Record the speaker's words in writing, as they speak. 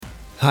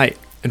Hi,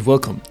 and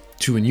welcome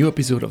to a new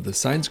episode of the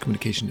Science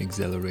Communication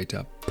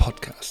Accelerator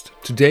podcast.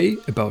 Today,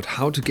 about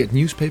how to get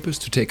newspapers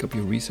to take up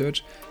your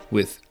research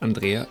with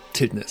Andrea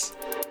Tiltnes.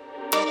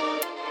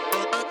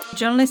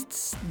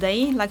 Journalists,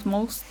 like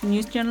most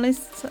news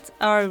journalists,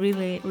 are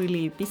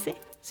really busy.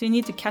 So you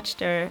need to catch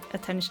their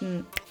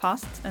attention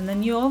fast. And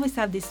then you always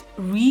have these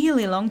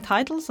really long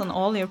titles on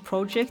all your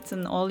projects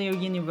and all your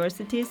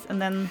universities.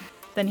 And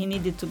then he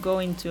needed to go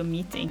into a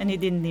meeting and he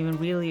didn't even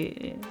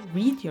really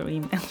read your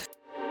email.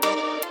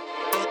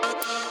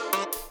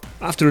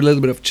 After a little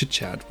bit of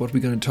chit-chat, what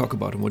we're going to talk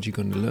about and what you're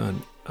going to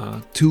learn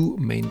are two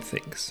main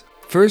things.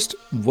 First,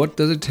 what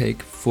does it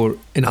take for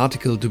an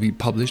article to be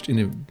published in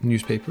a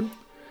newspaper?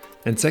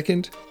 And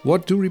second,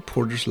 what do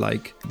reporters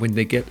like when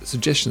they get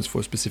suggestions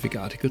for specific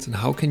articles, and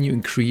how can you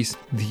increase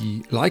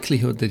the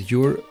likelihood that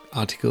your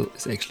article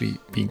is actually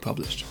being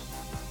published?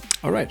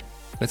 All right,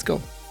 let's go.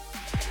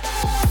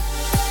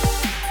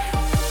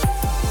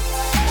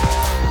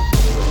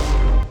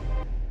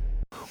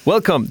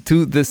 Welcome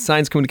to the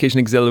Science Communication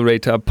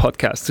Accelerator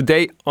podcast.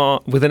 Today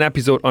with an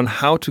episode on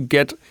how to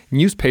get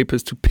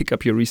newspapers to pick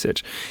up your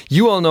research.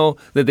 You all know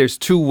that there's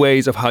two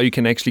ways of how you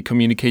can actually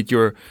communicate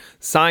your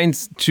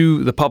science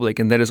to the public,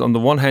 and that is, on the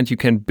one hand, you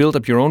can build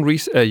up your own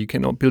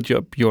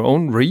your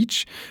own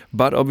reach,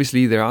 but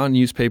obviously there are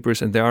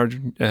newspapers and there are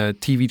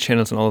TV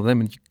channels and all of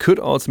them, and you could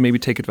also maybe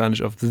take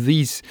advantage of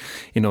these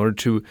in order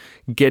to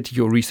get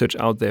your research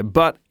out there.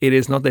 But it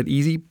is not that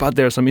easy, but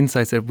there are some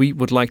insights that we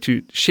would like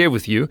to share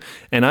with you.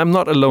 And I'm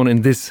not alone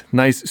in this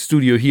nice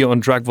studio here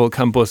on Dragvoll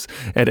campus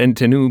at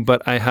NTNU,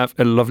 but I have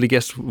a lovely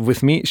guest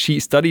with me.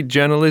 She studied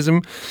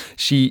journalism.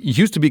 She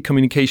used to be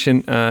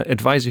communication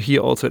advisor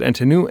here also at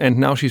NTNU, and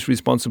now she's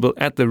responsible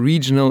at the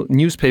regional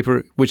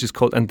newspaper, which is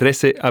called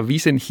Adresse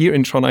Avisen here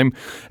in Trondheim,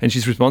 and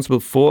she's responsible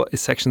for a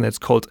section that's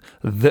called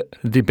The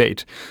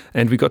Debate.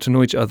 And we got to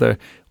know each other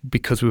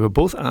because we were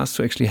both asked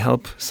to actually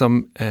help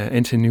some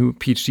NTNU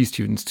PhD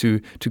students to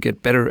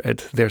get better at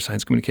their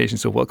science communication.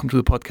 So welcome to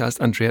the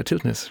podcast, Andrea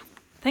Tiltnes.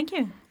 Thank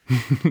you.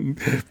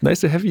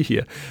 Nice to have you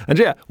here.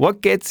 Andrea, what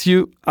gets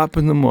you up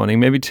in the morning?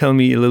 Maybe tell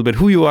me a little bit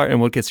who you are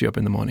and what gets you up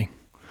in the morning.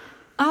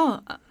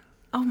 Oh,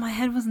 my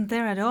head wasn't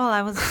there at all.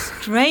 I was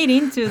straight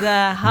into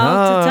the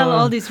how to tell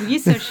all these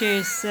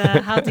researchers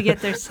how to get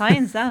their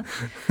science out.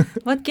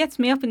 What gets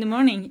me up in the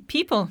morning?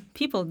 People.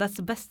 That's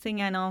the best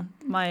thing I know.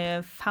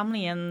 My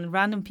family and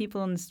random people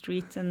on the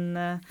street.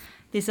 And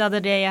this other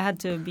day I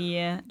had to be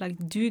like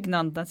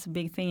dugnad. That's a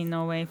big thing in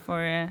Norway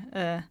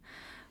for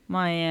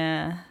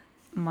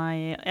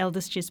my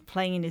eldest. She's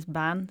playing in this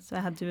band, so I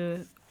had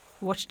to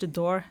watch the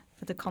door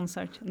at the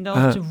concert. And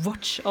to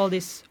watch all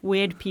these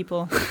weird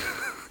people.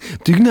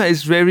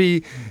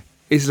 Dugnad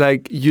is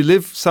like you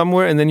live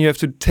somewhere and then you have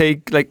to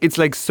take, it's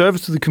like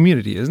service to the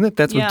community, isn't it?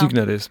 That's what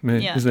Dugnad is.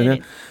 Yeah, isn't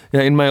it?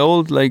 Yeah, in my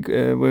old,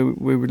 where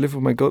we live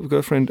with my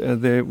girlfriend,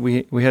 there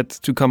we had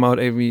to come out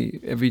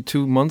every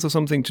 2 months or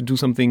something to do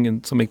something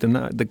and to make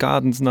the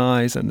gardens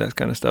nice and that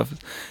kind of stuff.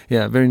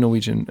 Yeah, very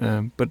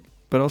Norwegian, but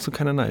also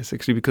kind of nice,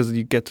 actually, because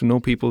you get to know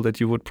people that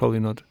you would probably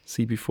not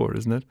see before,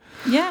 isn't it?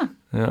 Yeah.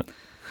 Yeah.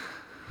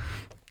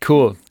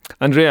 Cool.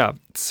 Andrea,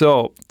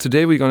 so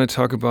today we're going to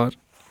talk about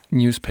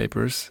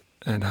newspapers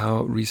and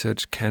how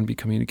research can be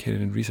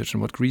communicated in research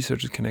and what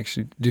researchers can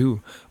actually do.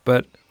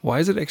 But why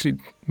is it actually,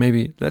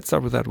 maybe let's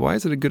start with that. Why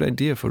is it a good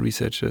idea for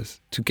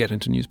researchers to get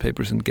into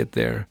newspapers and get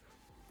their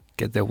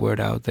word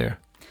out there?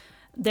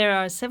 There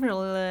are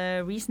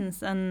several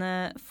reasons,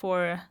 and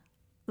for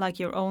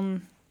your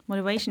own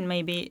motivation,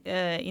 maybe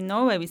in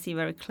Norway we see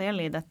very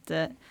clearly that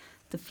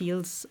the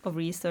fields of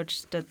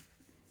research that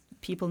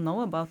people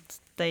know about,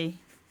 they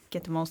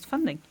get the most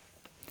funding.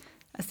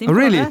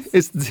 Really?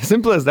 It's as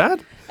simple as that?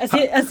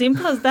 As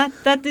simple as that.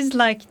 That is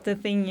like the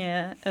thing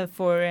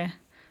for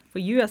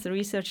you as the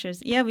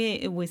researchers. Yeah,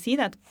 we see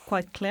that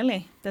quite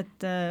clearly, that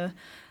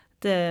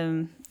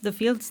the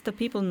fields that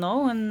people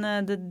know and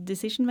the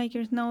decision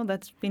makers know,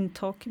 that's been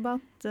talked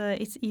about,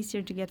 it's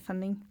easier to get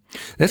funding.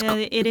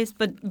 It is,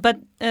 but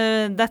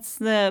that's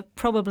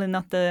probably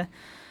not the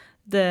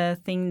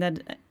thing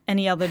that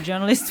any other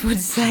journalist would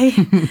say.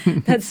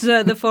 That's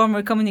the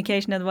former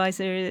communication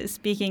advisor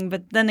speaking.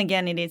 But then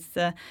again, it is.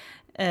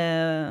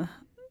 I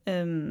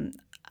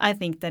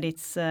think that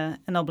it's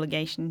an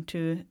obligation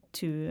to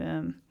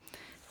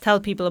tell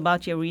people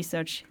about your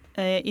research.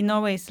 In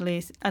Norway,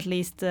 at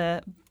least,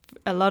 a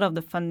lot of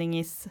the funding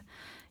is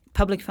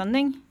public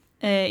funding.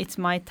 It's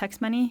my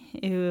tax money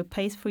who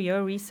pays for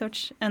your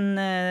research, and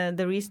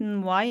the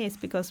reason why is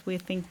because we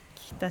think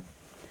that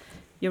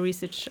your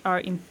research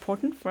are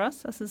important for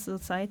us as a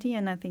society,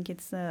 and I think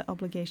it's an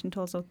obligation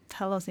to also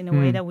tell us in a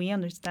way that we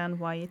understand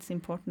why it's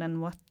important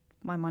and what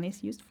my money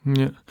is used for.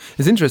 Yeah,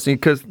 it's interesting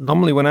because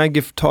normally when I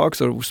give talks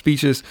or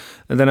speeches,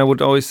 then I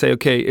would always say,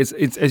 okay, it's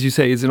as you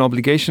say, it's an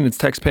obligation, it's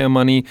taxpayer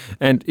money,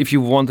 and if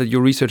you want that your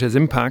research has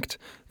impact,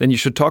 then you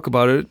should talk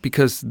about it,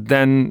 because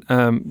then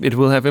it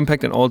will have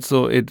impact, and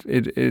also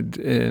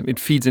it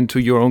feeds into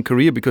your own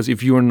career, because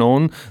if you are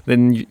known,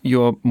 then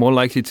you're more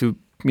likely to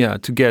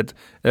get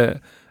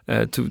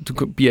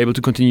be able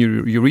to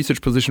continue your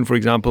research position, for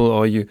example,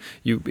 or you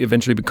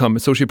eventually become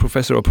associate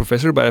professor or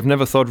professor. But I've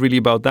never thought really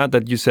about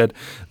that you said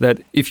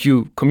that if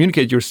you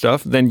communicate your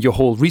stuff, then your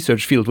whole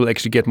research field will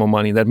actually get more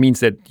money. That means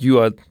that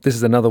this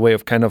is another way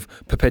of kind of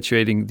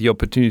perpetuating the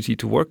opportunity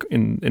to work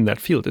in that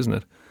field, isn't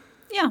it?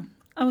 Yeah,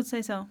 I would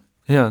say so.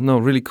 Yeah, no,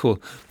 really cool.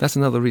 That's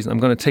another reason. I'm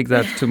going to take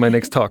that to my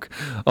next talk.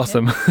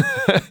 Awesome.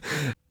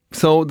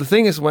 So the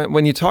thing is,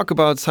 when you talk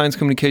about science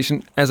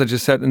communication, as I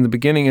just said in the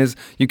beginning, is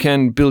you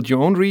can build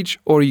your own reach,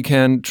 or you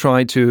can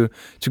try to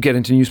get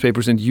into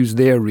newspapers and use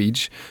their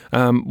reach.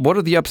 What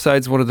are the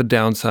upsides? What are the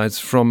downsides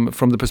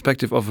from the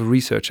perspective of a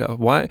researcher?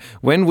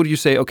 When would you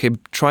say, okay,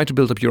 try to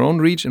build up your own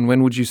reach, and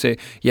when would you say,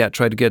 yeah,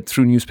 try to get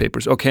through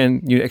newspapers? Or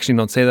can you actually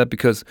not say that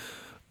because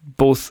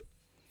both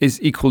is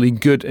equally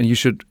good, and you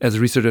should, as a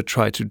researcher,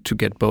 try to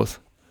get both?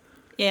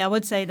 Yeah, I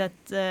would say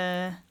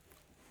that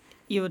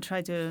you would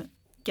try to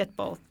get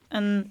both.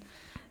 And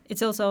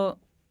it's also,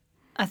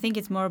 I think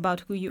it's more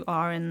about who you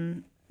are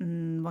and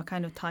what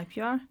kind of type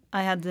you are.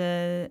 I had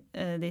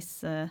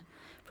this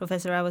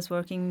professor I was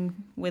working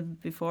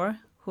with before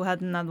who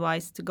had an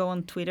advice to go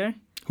on Twitter.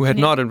 Who had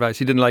not advice?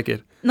 He didn't like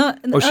it? No,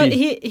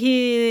 she?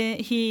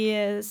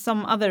 He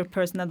some other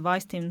person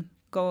advised him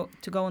to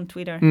go on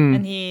Twitter,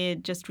 and he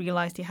just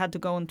realized he had to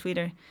go on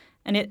Twitter,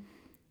 and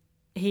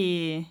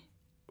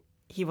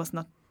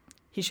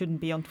he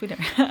shouldn't be on Twitter.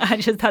 I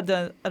just had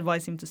to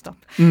advise him to stop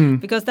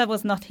because that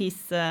was not his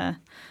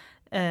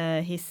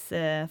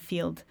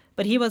field.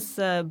 But he was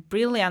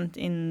brilliant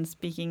in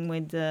speaking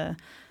with,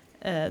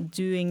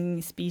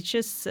 doing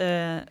speeches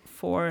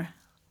for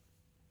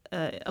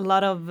a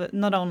lot of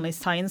not only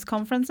science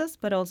conferences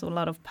but also a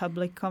lot of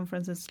public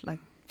conferences like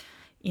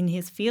in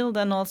his field,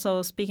 and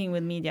also speaking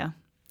with media.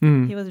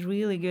 He was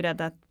really good at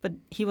that, but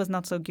he was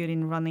not so good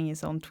in running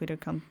his own Twitter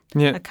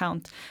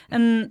account.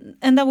 And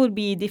that would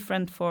be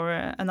different for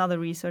another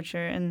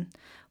researcher, and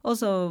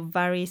also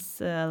varies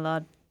a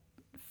lot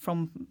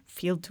from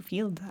field to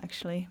field,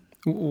 actually.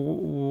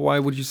 Why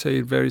would you say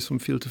it varies from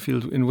field to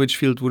field? In which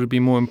field would it be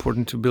more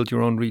important to build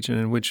your own reach, and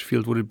in which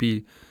field would it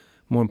be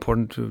more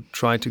important to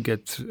try to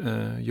get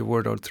your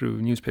word out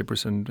through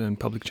newspapers and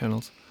public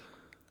channels?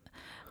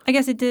 I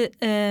guess it did.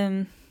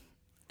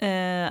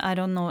 I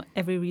don't know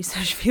every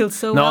research field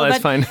so well. No,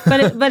 that's fine.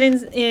 but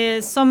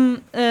in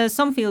some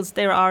fields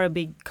there are a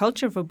big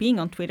culture for being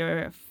on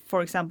Twitter,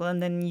 for example,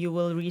 and then you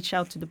will reach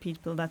out to the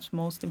people that's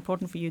most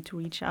important for you to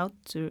reach out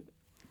to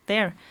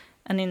there.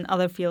 And in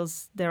other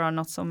fields there are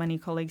not so many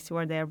colleagues who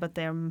are there, but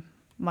there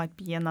might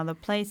be another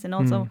place. And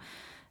also,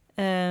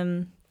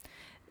 where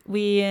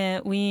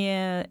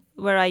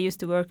I used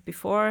to work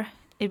before,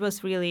 it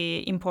was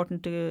really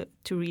important to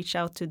reach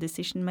out to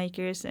decision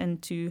makers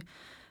and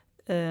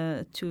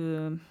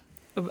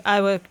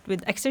I worked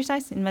with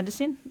exercise in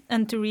medicine,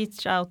 and to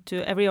reach out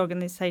to every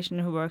organization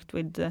who worked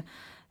with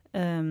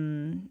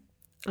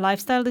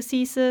lifestyle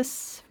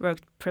diseases,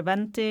 worked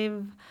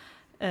preventive,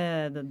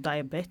 the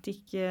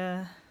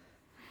diabetic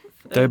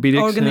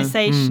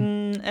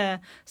organization,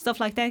 stuff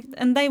like that.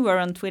 And they were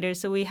on Twitter,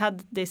 so we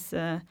had this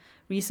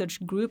research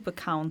group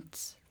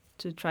account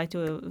to try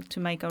to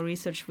make our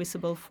research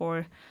visible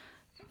for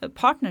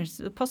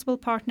possible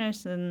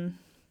partners, and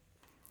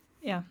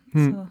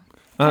so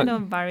kind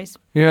of varies.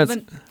 Yeah,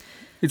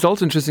 it's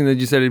also interesting that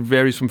you said it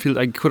varies from field.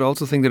 I could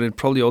also think that it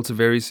probably also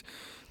varies,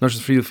 not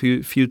just field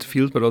to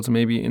field, but also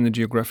maybe in the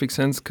geographic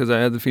sense. Because I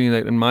had the feeling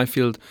that in my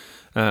field,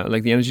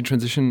 like the energy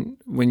transition,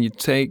 when you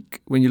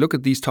look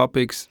at these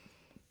topics,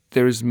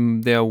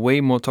 they are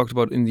way more talked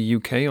about in the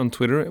UK on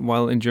Twitter,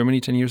 while in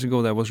Germany 10 years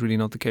ago that was really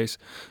not the case.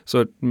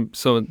 So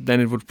then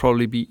it would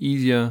probably be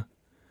easier.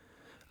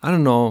 I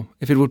don't know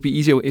if it would be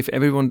easier if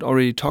everyone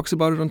already talks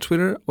about it on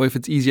Twitter, or if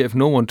it's easier if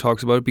no one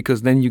talks about it,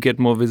 because then you get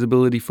more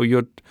visibility for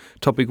your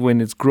topic when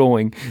it's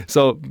growing.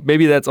 So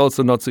maybe that's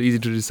also not so easy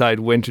to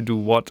decide when to do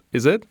what,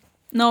 is it?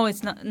 No,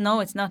 it's not.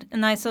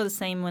 And I saw the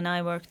same when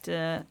I worked,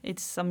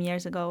 it's some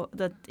years ago,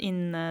 that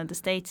in the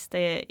States,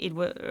 they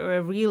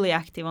were really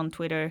active on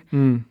Twitter,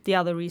 the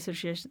other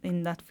researchers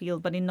in that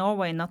field, but in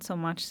Norway, not so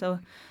much. So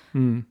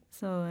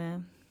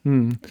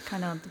it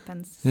kind of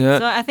depends. Yeah.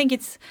 So I think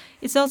it's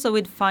also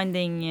with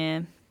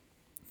finding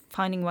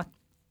what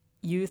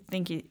you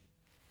think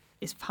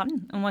is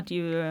fun and what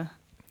you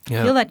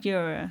feel that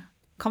you're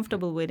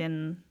comfortable with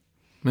and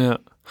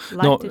like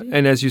to do.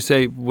 And as you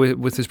say,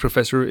 with this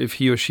professor, if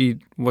he or she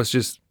was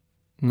just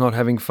not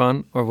having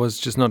fun or was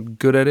just not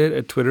good at it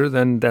at Twitter,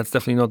 then that's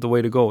definitely not the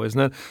way to go, isn't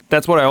it?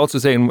 That's what I also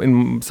say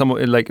in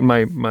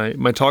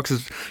my talks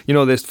is,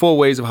 there's 4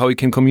 ways of how you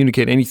can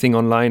communicate anything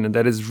online, and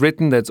that is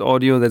written, that's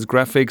audio, that's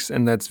graphics,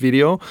 and that's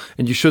video.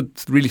 And you should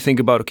really think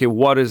about, okay,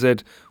 what is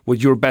it, what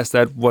you're best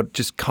at, what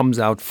just comes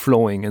out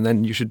flowing, and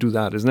then you should do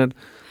that, isn't it?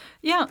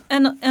 Yeah,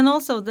 and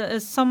also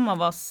some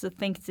of us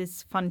think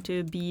it's fun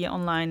to be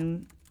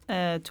online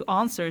to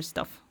answer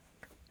stuff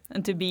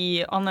and to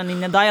be online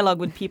in a dialogue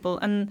with people.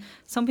 And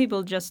some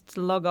people just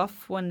log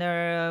off when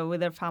they're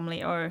with their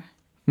family. Or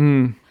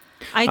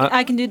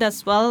I can do that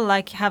as well,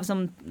 like have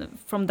some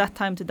from that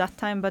time to that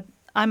time. But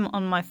I'm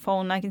on my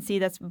phone, I can see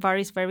that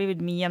varies very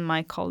with me and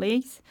my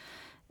colleagues.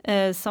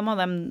 Some of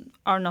them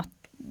are not.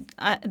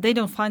 They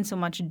don't find so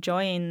much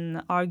joy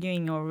in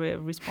arguing or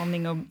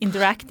responding or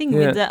interacting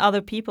with the other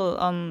people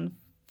on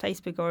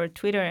Facebook or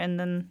Twitter, and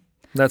then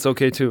that's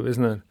okay too,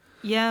 isn't it?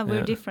 Yeah,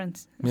 we're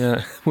different.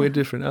 Yeah, we're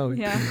different. Oh,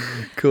 yeah,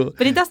 cool.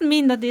 But it doesn't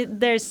mean that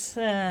there's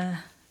a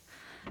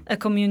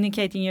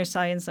communicating your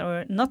science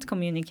or not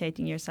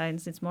communicating your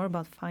science. It's more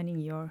about finding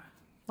your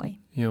way.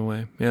 Your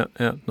way. Yeah.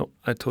 No,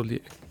 I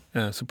totally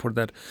support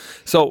that.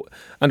 So,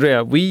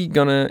 Andrea, we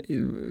gonna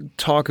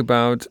talk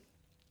about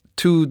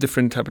 2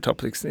 different type of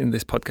topics in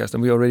this podcast,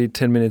 and we're already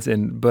 10 minutes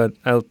in, but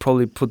I'll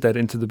probably put that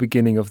into the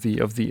beginning of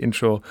the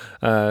intro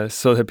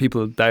so that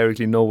people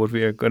directly know what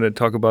we are going to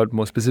talk about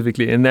more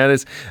specifically. And that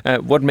is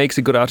what makes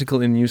a good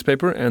article in a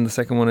newspaper, and the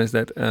second one is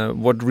that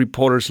what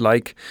reporters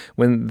like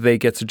when they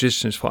get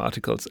suggestions for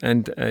articles.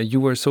 And you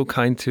were so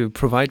kind to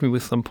provide me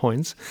with some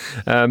points,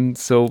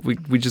 so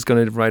we're just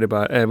going to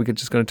we're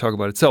just going to talk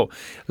about it. So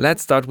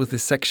let's start with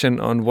this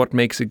section on what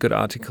makes a good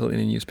article in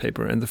a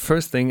newspaper. And the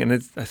first thing, and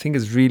I think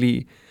is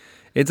really,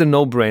 it's a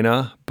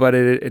no-brainer, but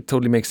it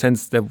totally makes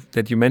sense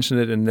that you mentioned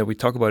it and that we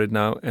talk about it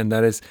now, and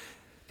that is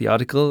the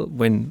article,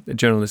 when a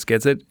journalist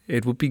gets it,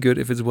 it would be good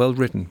if it's well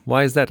written.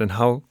 Why is that, and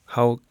how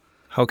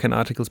can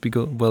articles be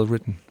well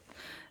written?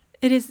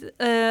 It is,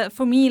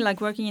 for me, like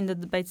working in the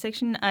debate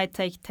section, I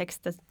take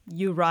text that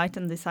you write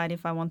and decide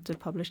if I want to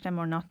publish them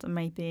or not, and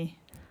maybe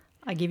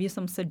I give you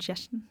some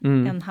suggestion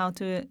on how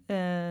to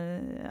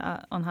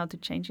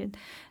change it.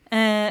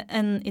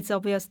 And it's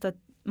obvious that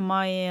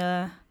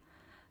my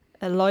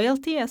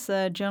loyalty as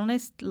a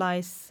journalist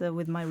lies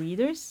with my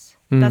readers.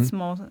 That's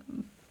more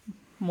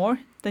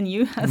than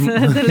you as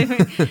a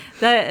delivery.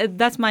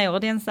 That's my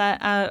audience.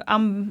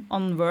 I'm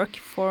on work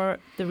for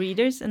the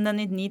readers, and then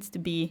it needs to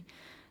be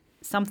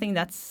something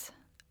that's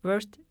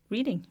worth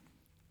reading.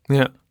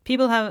 Yeah.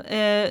 People have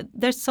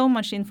there's so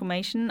much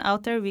information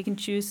out there. We can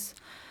choose.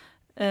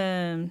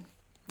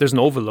 There's an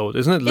overload,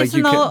 isn't it? It's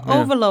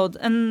overload,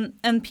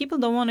 and people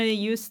don't want to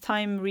use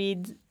time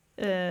read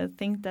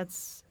things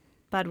that's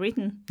bad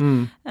written.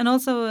 And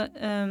also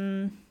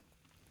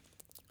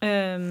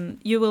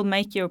you will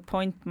make your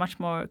point much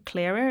more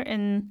clearer,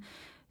 and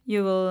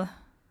you will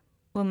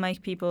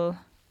make people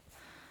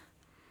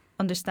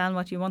understand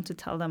what you want to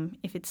tell them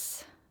if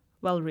it's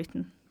well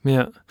written.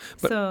 Yeah.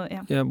 But, so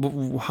yeah. Yeah.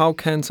 But how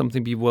can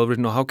something be well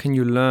written, or how can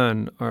you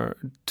learn or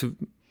to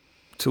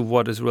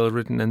what is well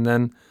written? And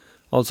then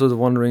also the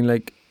wondering,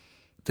 like,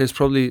 there's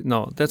probably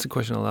that's a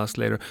question I'll ask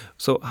later.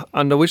 So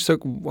under which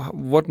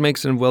what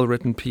makes a well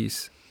written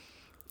piece?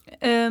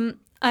 The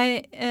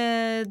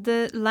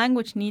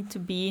language need to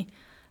be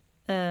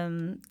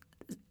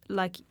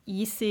like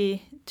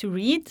easy to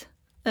read.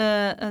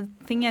 A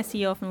thing I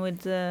see often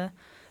with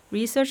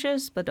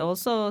researchers, but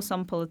also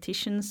some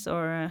politicians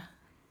or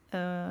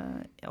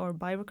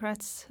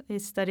bureaucrats,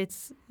 is that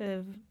it's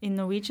in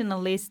Norwegian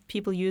at least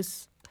people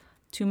use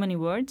too many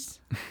words.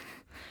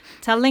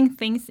 Telling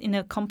things in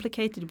a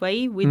complicated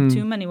way with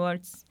too many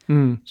words.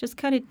 Just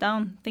cut it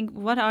down. Think,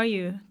 what are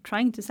you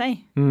trying to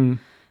say?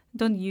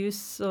 Don't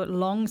use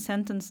long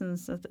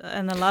sentences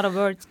and a lot of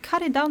words.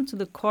 Cut it down to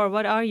the core.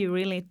 What are you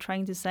really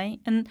trying to say?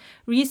 And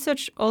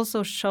research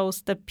also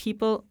shows that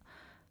people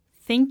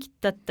think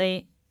that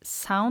they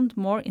sound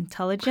more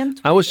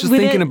intelligent. I was just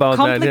thinking about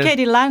that.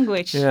 Complicated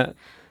language. Yeah.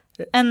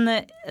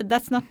 And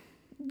that's not.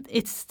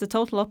 It's the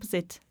total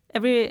opposite.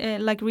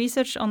 Like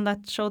research on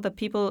that show that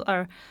people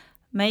are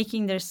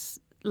making their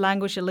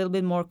language a little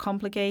bit more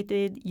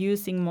complicated,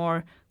 using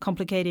more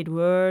complicated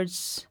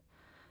words.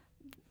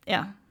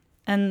 Yeah.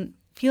 And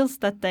feels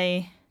that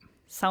they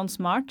sound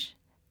smart.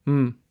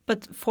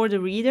 But for the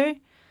reader,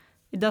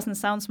 it doesn't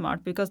sound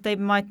smart because they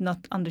might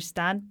not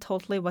understand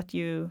totally what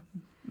you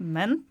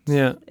meant.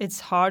 Yeah. It's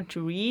hard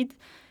to read.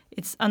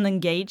 It's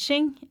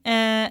unengaging.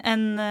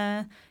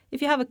 And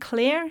if you have a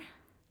clear,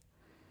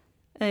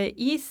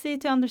 easy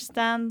to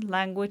understand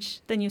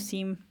language, then you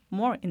seem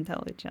more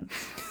intelligent.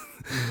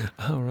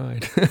 All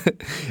right.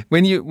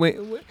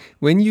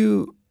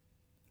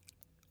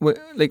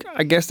 Like,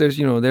 I guess there's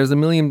a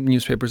million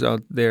newspapers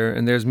out there,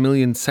 and there's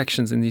million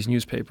sections in these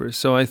newspapers.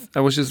 So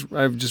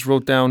I've just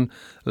wrote down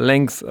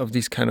length of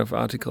these kind of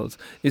articles.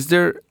 Is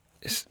there,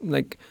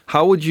 like,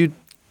 how would you,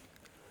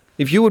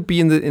 if you would be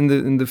in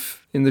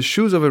the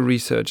shoes of a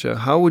researcher,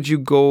 how would you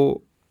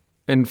go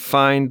and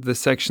find the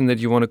section that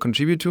you want to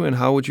contribute to, and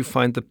how would you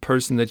find the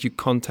person that you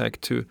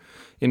contact to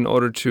in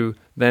order to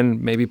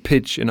then maybe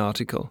pitch an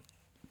article?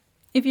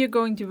 If you're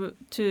going to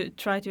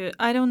try to,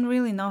 I don't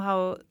really know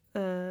how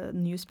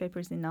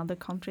newspapers in other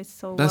countries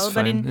That's well,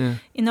 fine, but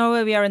in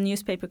Norway we are a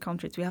newspaper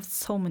country. We have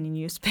so many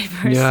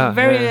newspapers,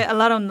 a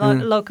lot of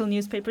local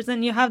newspapers,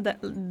 and you have the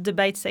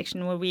debate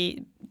section where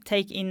we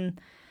take in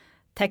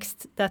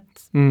text that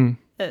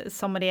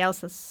somebody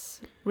else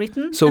has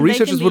written. So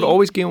researchers would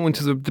always go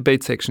into the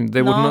debate section.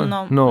 They would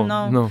not.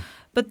 No.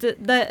 But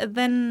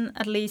then,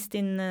 at least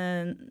in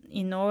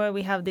Norway,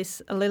 we have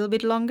this a little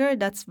bit longer.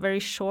 That's very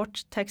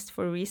short text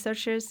for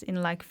researchers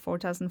in like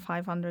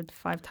 4,500,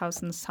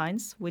 5,000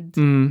 signs with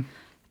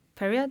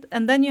period.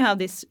 And then you have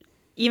this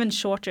even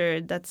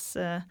shorter, that's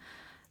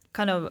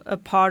kind of a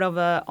part of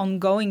an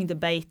ongoing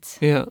debate.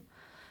 Yeah.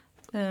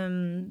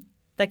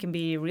 That can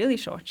be really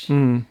short.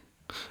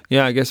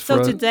 Yeah, I guess.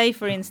 So today,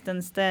 for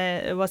instance,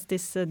 there was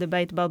this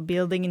debate about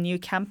building a new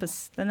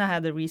campus. Then I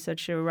had a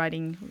researcher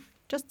writing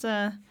just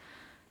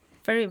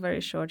very,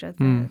 very short. I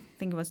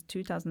think it was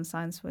 2,000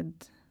 signs with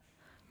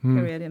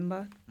period in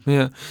back.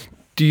 Yeah.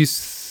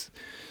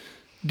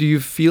 Do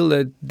you feel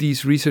that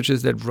these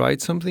researchers that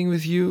write something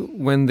with you,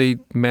 when they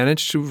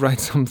manage to write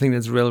something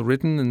that's well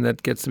written and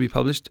that gets to be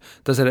published,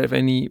 does that have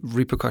any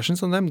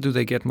repercussions on them? Do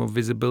they get more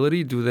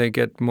visibility? Do they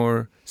get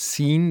more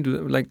seen?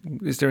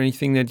 Is there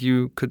anything that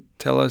you could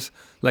tell us,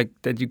 like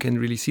that you can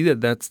really see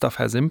that stuff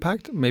has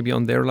impact, maybe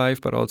on their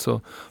life, but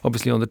also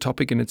obviously on the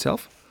topic in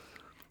itself?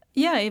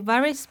 Yeah, it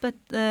varies, but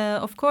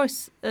of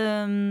course,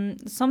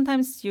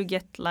 sometimes you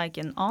get like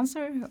an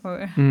answer,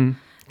 or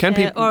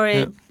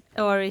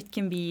or it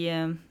can be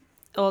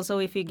also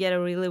if you get a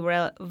really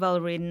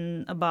well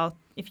written about,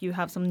 if you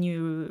have some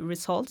new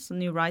results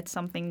and you write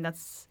something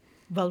that's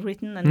well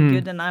written and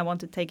good, and I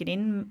want to take it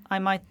in, I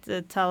might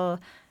tell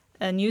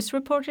a news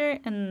reporter,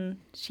 and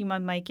she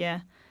might make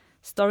a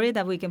story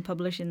that we can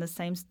publish in the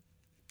same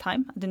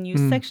time, the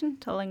news section,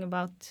 telling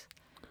about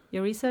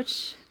your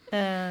research.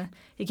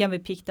 It can be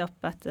picked up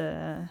at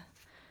the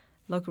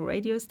local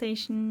radio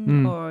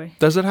station, or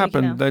does it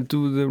happen that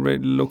do the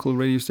local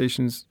radio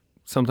stations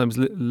sometimes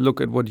look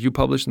at what you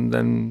publish and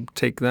then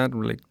take that,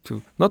 like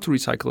to not to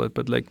recycle it,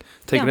 but like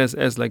take it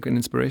as like an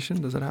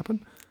inspiration? Does that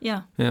happen?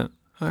 Yeah. Yeah.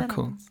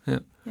 Cool.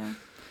 Happens. Yeah.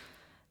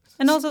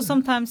 And also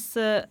sometimes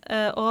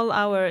all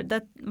our,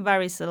 that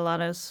varies a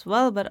lot as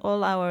well, but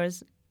all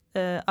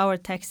our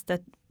texts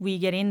that we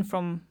get in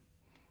from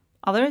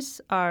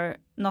others are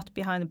not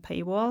behind a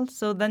paywall.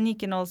 So then you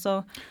can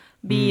also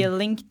be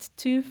linked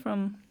to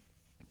from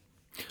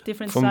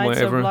different sites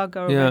wherever. or blog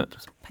or web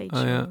page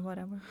or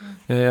whatever.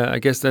 Yeah, I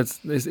guess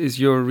is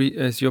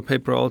your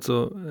paper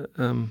also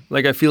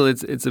like, I feel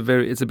it's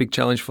a big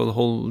challenge for the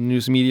whole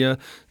news media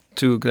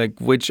to, like,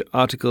 which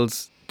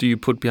articles do you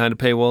put behind a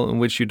paywall and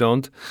which you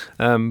don't.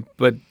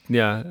 But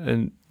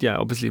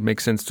obviously it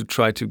makes sense to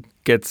try to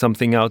get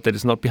something out that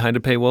is not behind a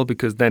paywall,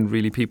 because then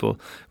really people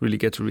really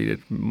get to read it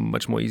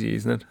much more easy,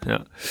 isn't it?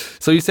 Yeah.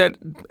 So you said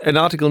an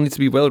article needs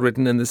to be well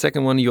written, and the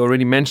second one, you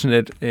already mentioned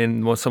it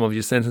in some of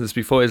your sentences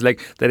before, is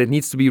like that it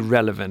needs to be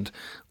relevant.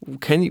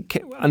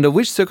 Under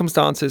which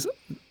circumstances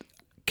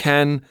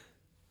can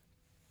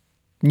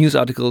news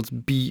articles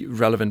be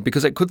relevant?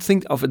 Because I could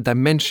think of a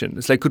dimension.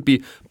 It's like, could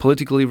be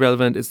politically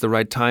relevant, it's the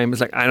right time.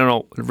 It's like, I don't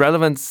know,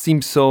 relevance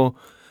seems so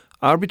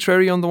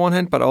arbitrary on the one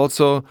hand, but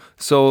also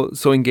so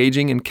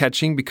engaging and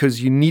catching,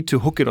 because you need to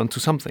hook it onto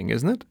something,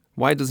 isn't it?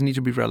 Why does it need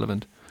to be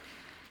relevant?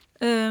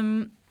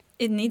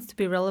 It needs to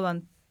be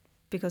relevant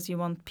because you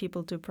want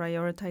people to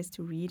prioritize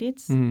to read it.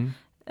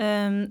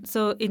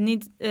 So it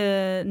needs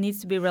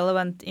to be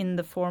relevant in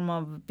the form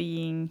of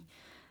being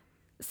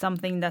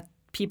something that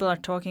people are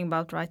talking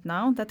about right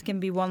now. That can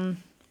be one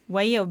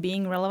way of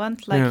being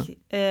relevant. Like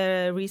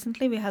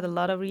recently, we had a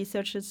lot of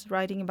researchers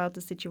writing about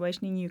the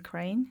situation in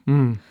Ukraine.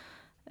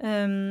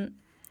 So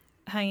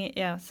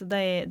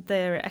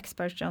they're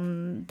experts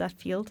on that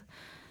field.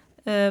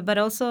 But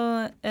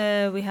also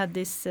we had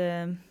this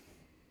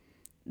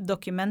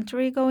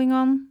documentary going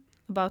on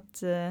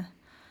about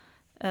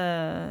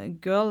a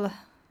girl,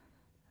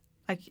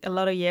 like a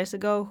lot of years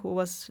ago, who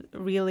was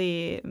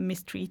really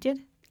mistreated,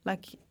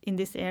 like in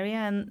this area,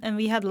 and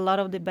we had a lot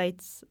of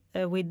debates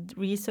with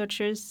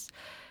researchers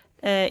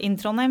in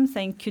Trondheim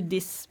saying, could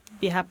this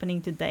be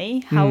happening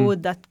today? How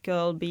would that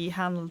girl be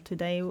handled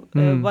today?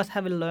 What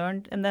have we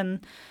learned? And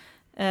then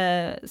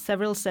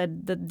several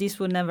said that this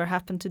would never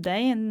happen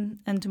today,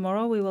 and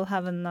tomorrow we will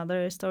have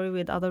another story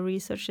with other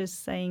researchers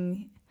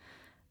saying,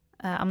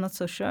 I'm not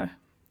so sure.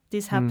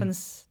 This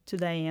happens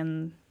today,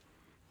 and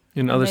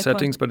in other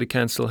settings, but it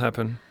can still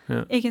happen.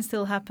 Yeah. It can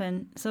still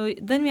happen. So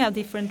then we have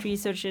different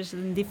researchers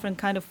in different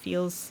kind of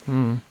fields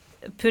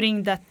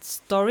putting that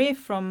story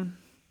from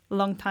a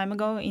long time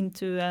ago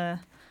into a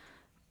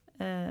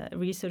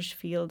research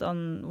field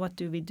on what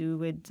do we do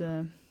with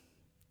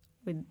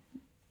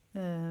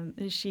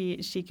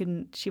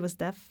she was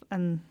deaf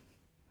and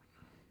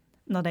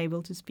not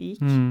able to speak.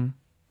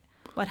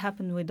 What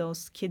happened with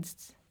those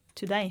kids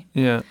today?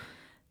 Yeah.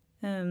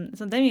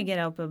 So then you get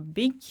up a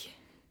big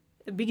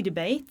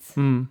debate,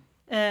 and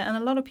a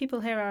lot of people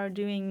here are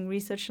doing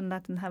research on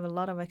that and have a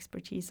lot of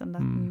expertise on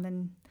that,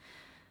 and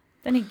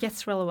then it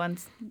gets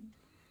relevant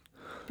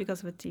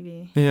because of a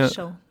TV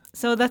show.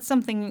 So that's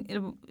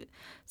something.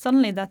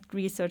 Suddenly, that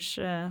research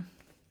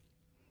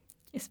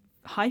is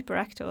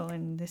hyperactual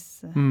in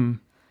this.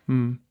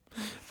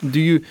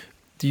 Do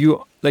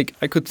you like?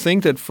 I could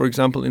think that, for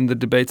example, in the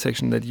debate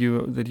section that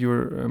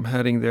you're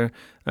heading there.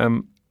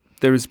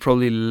 There is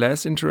probably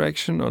less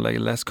interaction or like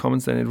less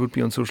comments than it would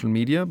be on social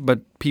media, but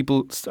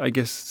people, I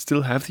guess,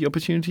 still have the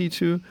opportunity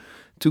to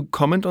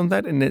comment on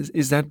that. And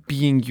is that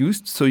being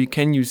used? So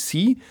can you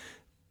see,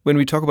 when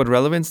we talk about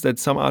relevance, that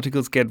some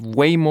articles get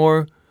way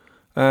more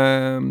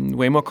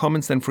way more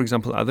comments than, for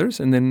example, others,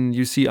 and then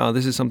you see,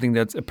 this is something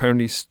that's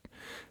apparently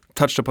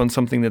touched upon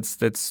something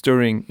that's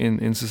stirring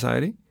in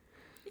society.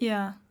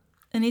 Yeah,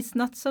 and it's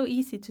not so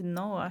easy to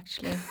know,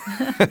 actually.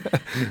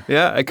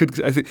 Yeah, I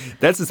think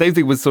that's the same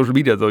thing with social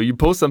media, though. You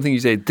post something, you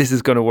say this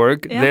is gonna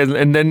work,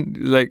 and then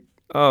like,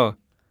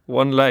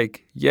 one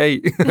like,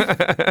 yay.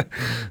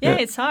 Yeah,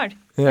 it's hard.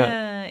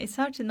 Yeah. It's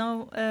hard to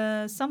know.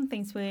 Some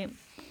things we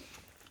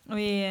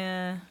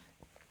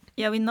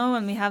know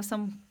and we have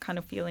some kind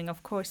of feeling,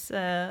 of course,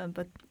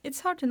 but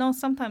it's hard to know.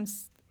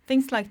 Sometimes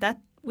things like that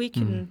we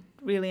couldn't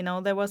really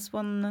know. There was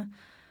one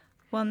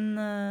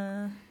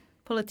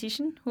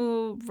politician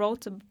who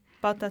wrote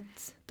about that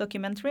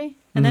documentary,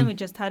 and then we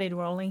just had it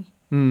rolling.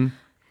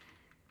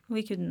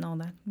 We couldn't know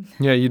that.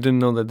 Yeah, you didn't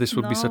know that this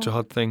would be such a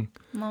hot thing.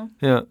 No.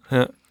 Yeah.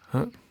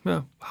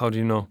 How do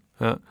you know?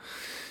 Yeah.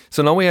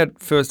 So now we had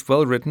first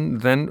well written,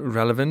 then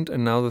relevant,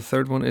 and now the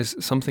third one is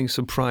something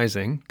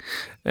surprising.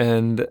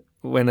 And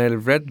when I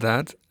read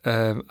that,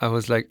 I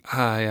was like,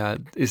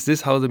 is this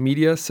how the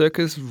media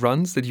circus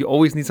runs? That you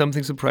always need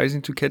something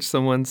surprising to catch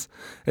someone's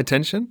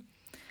attention?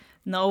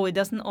 No, it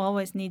doesn't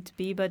always need to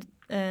be, but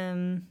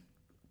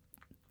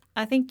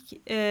I think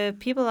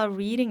people are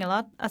reading a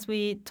lot. As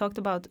we talked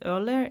about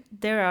earlier,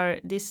 there are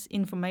this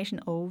information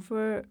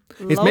overload.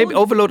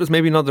 Overload is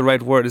maybe not the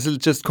right word. Is it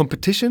just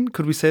competition?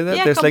 Could we say that?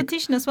 Yeah,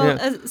 competition as well.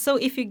 Yeah. So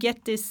if you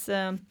get this,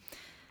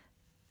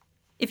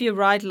 if you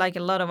write like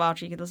a lot of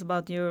articles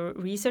about your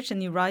research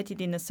and you write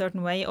it in a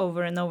certain way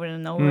over and over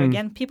and over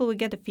again, people will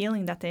get the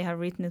feeling that they have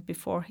written it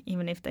before,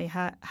 even if they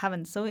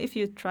haven't. So if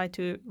you try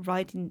to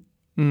write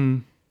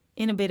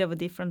in a bit of a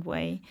different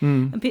way.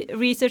 And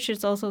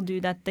researchers also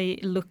do that.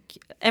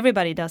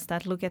 Everybody does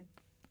that. Look at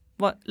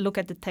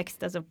the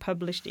text that are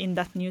published in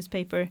that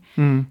newspaper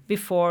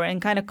before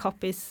and kind of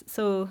copies.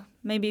 So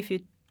maybe if you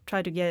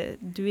try to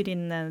do it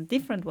in a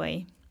different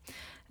way,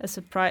 a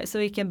surprise. So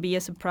it can be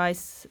a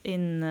surprise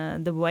in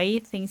the way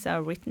things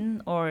are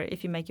written, or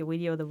if you make a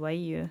video, the way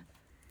you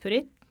put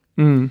it,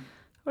 or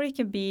it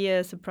can be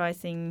a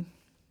surprising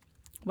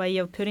way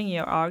of putting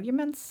your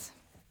arguments,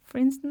 for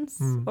instance,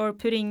 or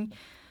putting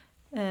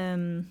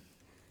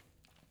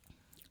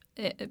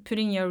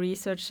your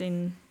research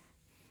in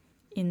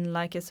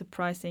like a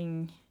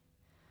surprising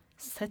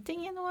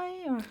setting in a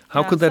way. Or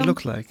how could that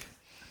look like?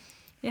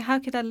 Yeah, how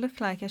could that look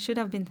like? I should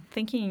have been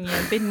thinking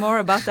a bit more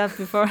about that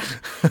before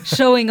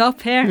showing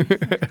up here.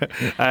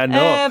 I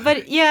know.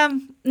 But yeah,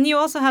 you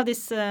also have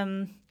this.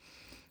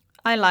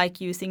 I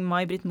like using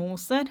May-Britt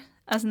Moser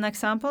as an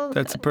example.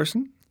 That's a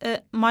person?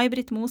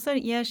 May-Britt Moser,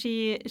 yeah,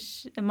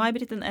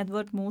 May-Britt and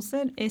Edward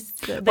Moser is.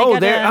 Wait.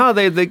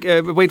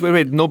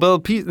 Nobel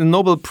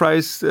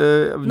Prize.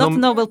 Not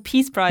Nobel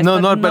Peace Prize. No,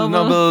 but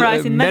Nobel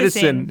Prize in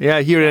medicine. Yeah,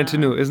 here at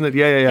NTNU, isn't it?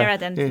 Yeah. Here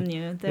at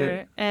NTNU,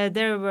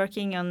 they're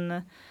working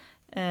on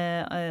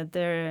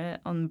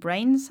on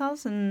brain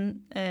cells,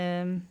 and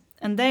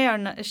they are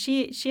not.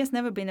 She has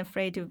never been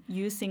afraid of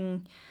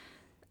using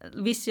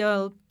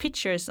visual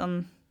pictures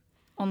on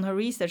her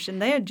research,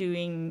 and they are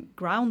doing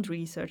ground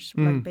research,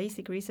 like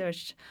basic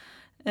research.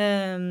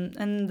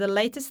 And the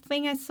latest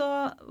thing I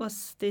saw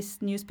was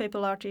this newspaper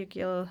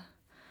article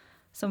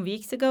some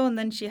weeks ago, and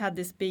then she had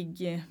this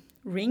big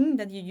ring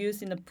that you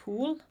use in a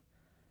pool.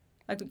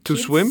 Like to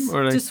swim?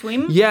 Or like, to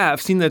swim? Yeah,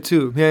 I've seen that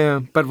too.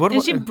 Yeah. But what?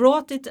 And she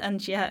brought it,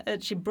 and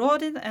she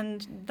brought it,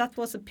 and that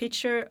was a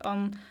picture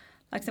on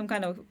like some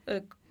kind of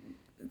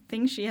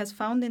thing she has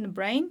found in the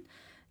brain.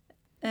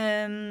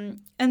 And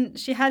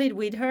she had it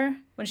with her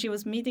when she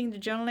was meeting the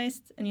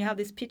journalist, and you have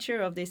this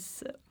picture of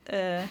this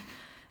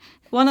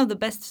one of the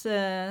best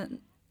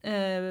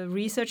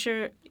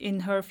researcher in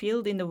her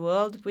field in the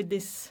world with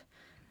this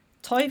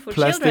toy for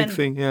plastic children.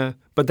 Thing, yeah.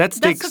 But that's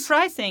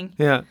surprising.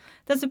 Yeah.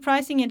 That's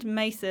surprising. It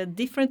makes a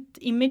different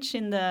image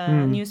in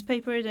the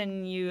newspaper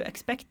than you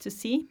expect to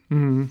see.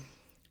 And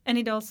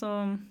it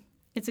also,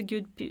 it's a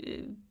good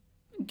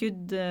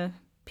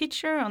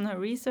picture on her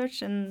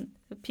research, and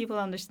people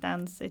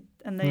understands it,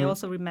 and they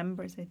also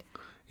remembers it.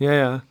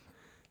 Yeah.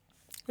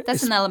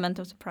 That's an element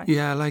of surprise.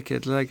 Yeah, I like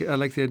it. I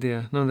like the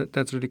idea. No,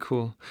 that's really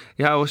cool.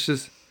 Yeah, I was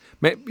just.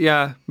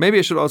 Maybe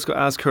I should also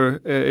ask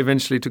her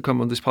eventually to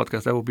come on this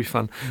podcast. That would be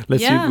fun.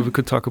 Let's see what we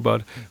could talk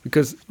about.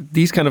 Because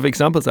these kind of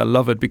examples, I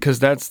love it, because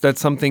that's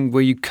something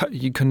where you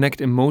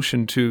connect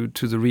emotion to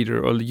the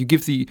reader, or you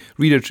give the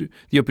reader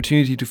the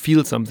opportunity to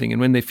feel something. And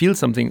when they feel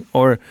something,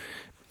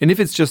 and if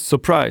it's just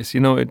surprise,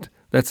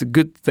 that's a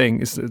good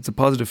thing. It's a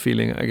positive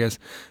feeling, I guess.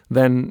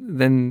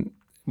 Then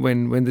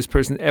when this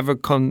person ever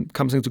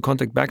comes into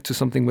contact back to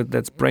something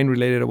that's brain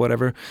related or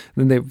whatever,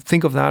 then they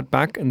think of that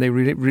back, and they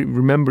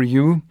remember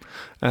you,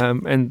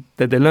 and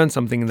that they learn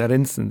something in that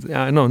instance.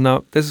 Yeah, I know.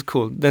 Now this is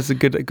cool. That's a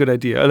good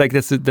idea. I like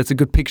that's a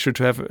good picture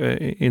to have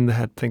in the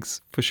head.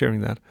 Thanks for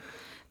sharing that.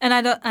 And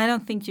I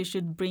don't think you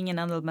should bring an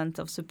element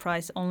of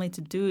surprise only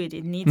to do it.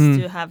 It needs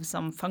to have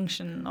some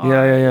function. Or,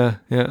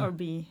 Yeah. Or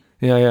be.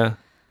 Yeah.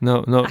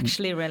 No.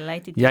 actually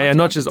related to Yeah, what you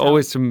not want just to tell.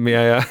 always to me.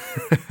 Yeah.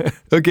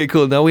 Okay,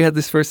 cool. Now we had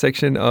this first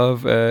section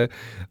of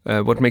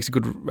what makes a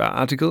good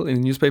article in a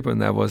newspaper,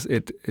 and that was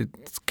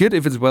it's good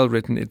if it's well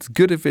written. It's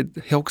good if it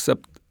hooks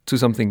up to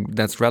something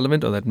that's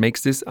relevant or that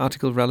makes this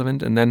article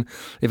relevant, and then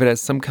if it has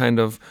some kind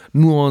of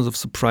nuance of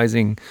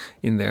surprising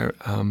in there.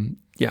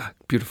 Yeah,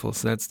 beautiful.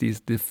 So that's the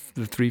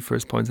three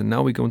first points, and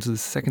now we go into the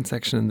second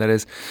section, and that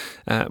is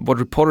what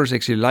reporters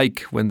actually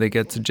like when they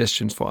get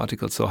suggestions for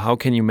articles. So how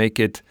can you make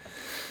it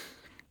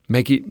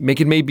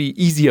maybe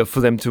easier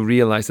for them to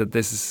realize that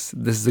this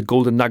is a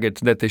golden nugget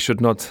that they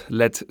should not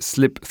let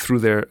slip through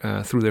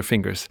their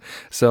fingers.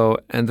 So,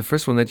 and the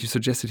first one that you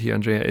suggested here,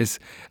 Andrea, is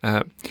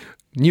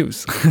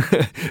news.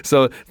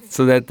 so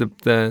that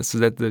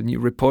the new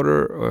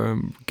reporter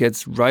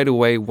gets right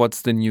away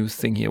what's the new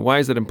thing here. Why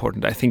is that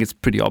important? I think it's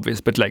pretty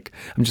obvious, but like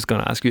I'm just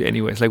gonna ask you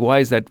anyways. Like why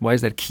is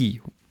that key?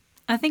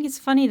 I think it's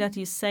funny that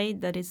you say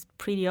that it's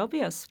pretty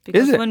obvious,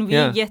 because Is it? when we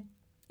Yeah.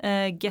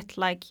 get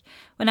like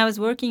when I was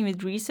working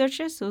with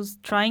researchers who's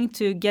trying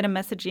to get a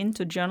message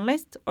into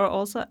journalists, or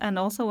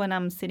also when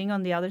I'm sitting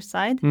on the other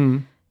side,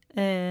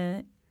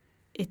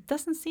 it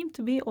doesn't seem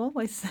to be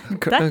always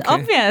that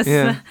obvious.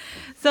 Yeah.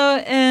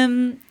 So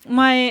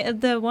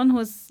the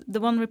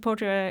one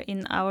reporter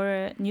in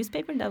our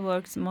newspaper that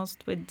works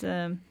most with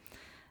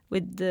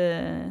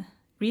the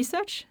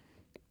research,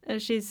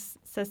 she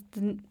says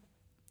the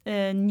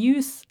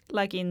news,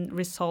 like in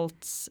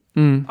results,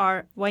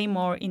 are way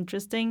more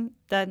interesting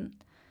than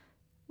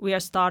we are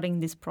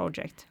starting this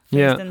project. For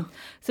instance.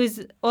 So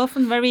it's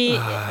often very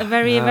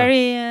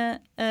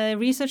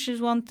researchers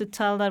want to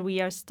tell that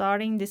we are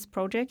starting this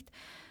project,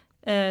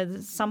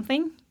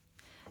 something,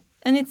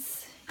 and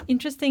it's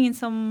interesting in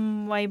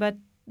some way, but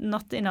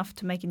not enough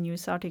to make a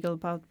news article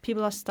about.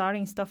 People are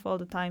starting stuff all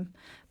the time.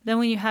 But then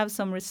when you have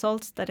some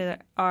results that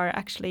are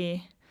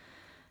actually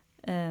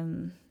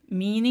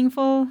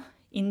meaningful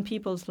in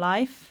people's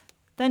life,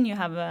 then you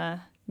have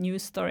a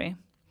news story.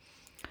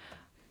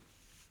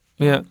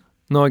 Yeah.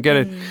 No, I get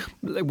it.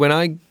 When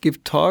I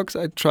give talks,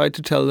 I try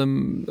to tell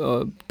them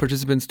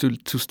participants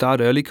to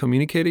start early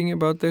communicating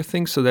about their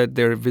things, so that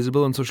they're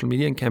visible on social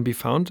media and can be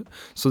found,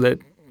 so that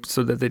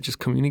they just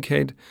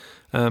communicate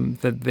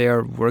that they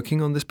are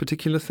working on this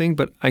particular thing.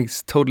 But I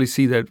totally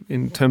see that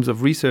in terms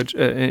of research,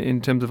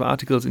 in terms of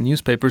articles in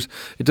newspapers,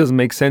 it doesn't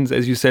make sense,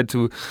 as you said,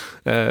 to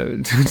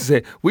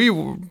say we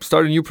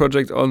start a new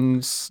project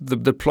on the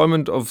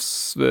deployment of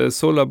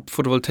solar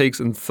photovoltaics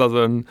in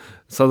southern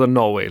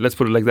Norway. Let's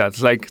put it like that.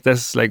 It's like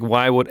that's like,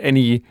 why would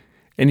any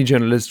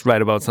journalist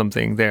write about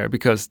something there?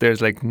 Because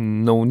there's like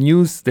no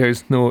news.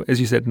 There's no,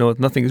 as you said,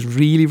 nothing is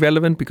really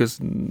relevant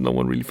because no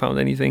one really found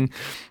anything.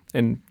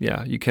 And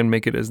yeah, you can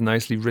make it as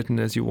nicely written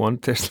as you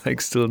want. There's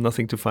like still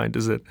nothing to find,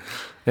 is it?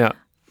 Yeah.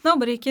 No,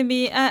 but it can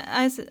be.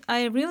 I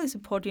really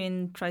support you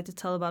in try to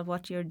tell about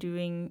what you're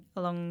doing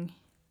along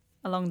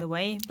the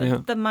way.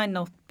 But that might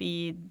not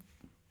be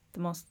the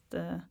most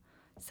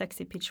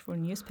sexy pitch for a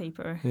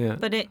newspaper. Yeah.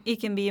 But it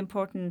can be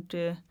important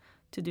to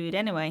do it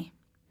anyway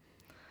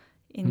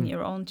in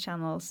your own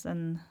channels,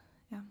 and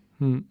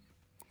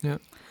Yeah.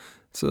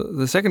 So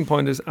the second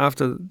point is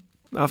after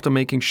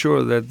making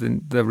sure that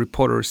the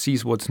reporter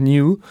sees what's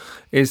new,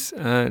 is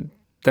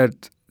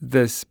that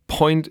this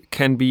point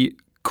can be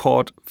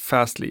caught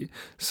fastly.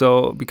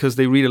 So because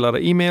they read a lot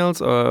of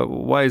emails, or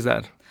why is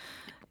that?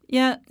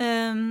 Yeah,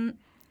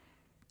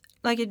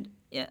 like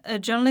a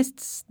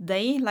journalist's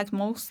day, like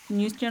most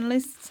news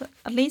journalists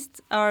at least,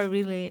 are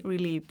really,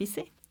 really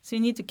busy. So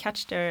you need to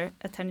catch their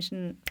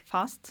attention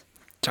fast.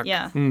 Chuck.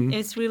 Yeah,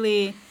 it's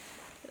really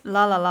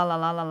la.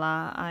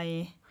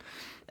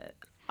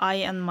 I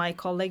and my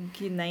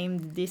colleague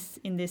named this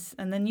in this,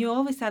 and then you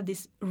always have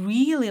these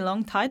really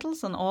long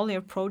titles on all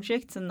your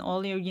projects and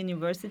all your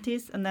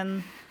universities, and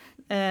then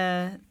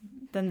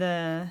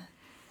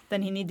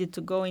he needed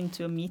to go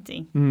into a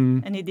meeting,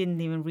 and he didn't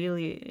even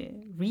really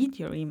read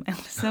your email.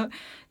 So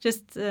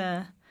just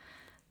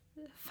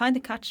find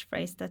a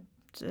catchphrase that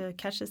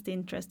catches the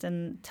interest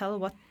and tell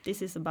what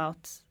this is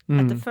about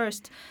at the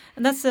first.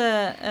 And that's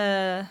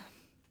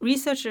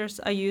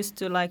researchers are used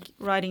to like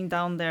writing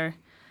down their.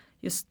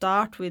 You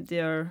start with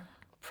your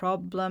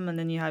problem, and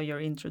then you have your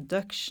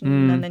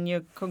introduction, and then your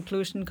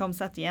conclusion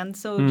comes at the end.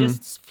 So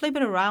just flip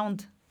it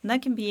around. And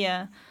that can be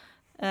a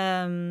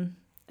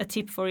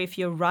tip for if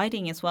you're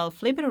writing as well.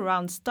 Flip it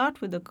around. Start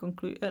with the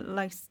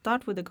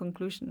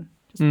conclusion.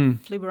 Just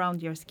flip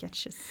around your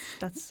sketches.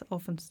 That's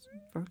often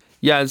works.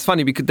 Yeah, it's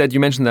funny that you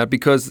mentioned that,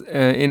 because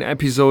in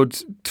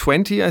episode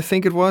 20, I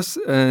think it was,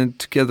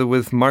 together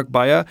with Mark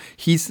Bayer,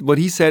 what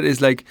he said is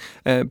like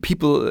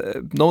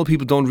normal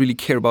people don't really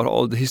care about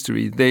all the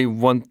history. They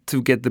want to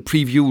get the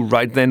preview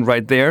right then,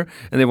 right there,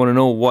 and they want to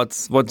know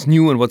what's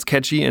new and what's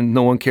catchy, and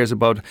no one cares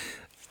about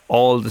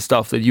all the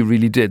stuff that you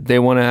really did. They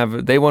want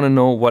to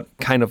know what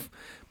kind of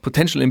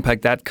potential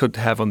impact that could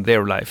have on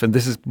their life, and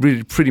this is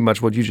really pretty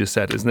much what you just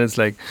said, isn't it? It's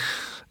like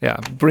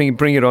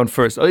bring it on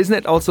first. Or isn't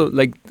it also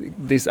like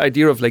this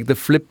idea of like the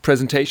flip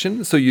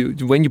presentation? So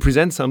when you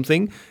present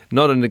something,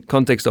 not in the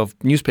context of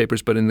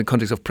newspapers, but in the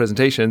context of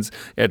presentations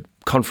at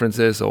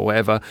conferences or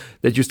wherever,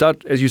 that you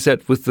start, as you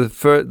said, with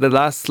the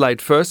last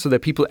slide first, so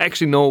that people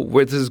actually know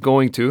where this is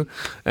going to,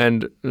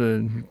 and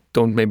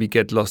don't maybe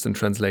get lost in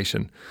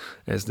translation,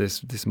 as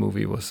this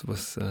movie was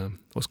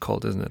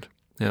called, isn't it?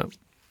 Yeah.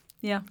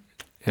 Yeah.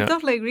 Yeah. I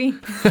totally agree.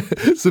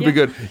 Super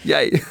good.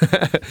 Yay.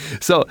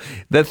 So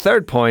the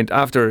third point,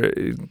 after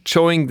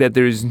showing that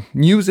there is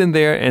news in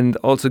there and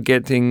also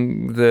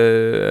getting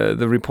the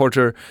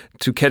reporter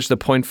to catch the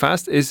point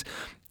fast, is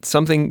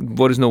something,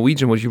 what is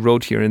Norwegian, what you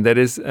wrote here, and that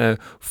is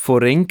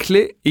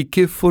forenkle,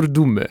 ikke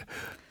fordumme.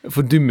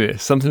 Fordumme,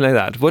 something like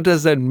that. What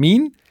does that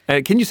mean?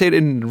 Can you say it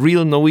in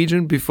real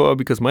Norwegian before?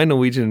 Because my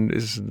Norwegian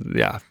is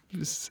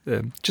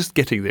just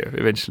getting there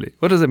eventually.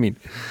 What does that mean?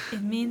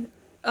 It means...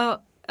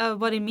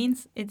 what it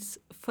means, it's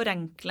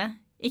forenkle,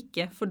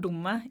 ikke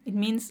fordumme. It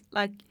means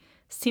like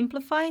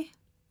simplify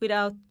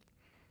without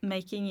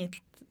making it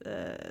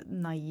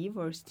naive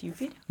or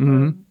stupid.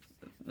 Mm-hmm.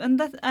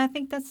 And I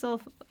think that's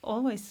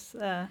always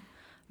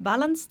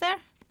balance there.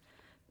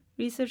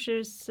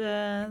 Researchers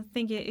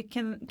think it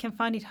can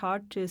find it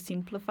hard to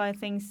simplify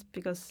things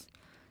because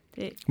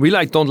we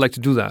don't like to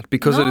do that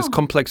because it is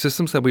complex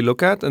systems that we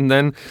look at, and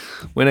then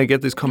when I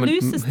get this comment,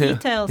 it loses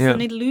details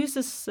and it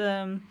loses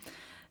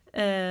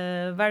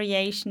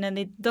variation, and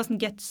it doesn't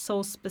get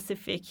so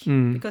specific.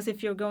 Because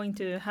if you're going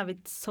to have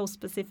it so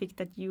specific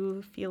that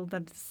you feel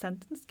that the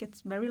sentence gets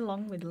very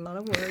long with a lot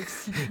of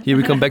words. Here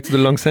we come back to the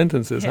long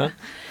sentences, huh?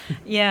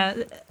 Yeah,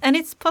 and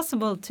it's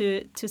possible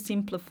to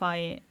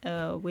simplify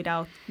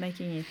without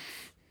making it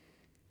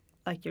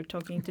like you're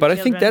talking to but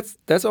children. I think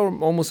that's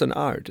almost an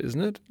art,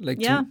 isn't it? Like,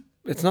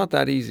 it's not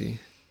that easy.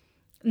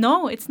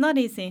 No, it's not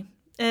easy.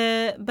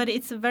 But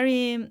it's a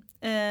very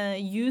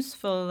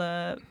useful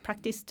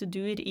practice to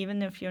do it,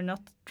 even if you're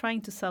not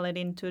trying to sell it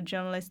into a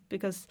journalist.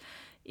 Because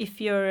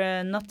if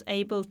you're not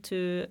able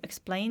to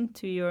explain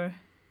to your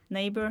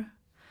neighbor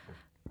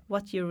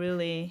what you're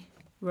really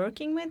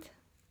working with,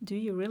 do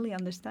you really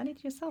understand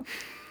it yourself?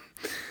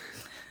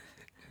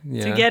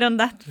 To get on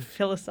that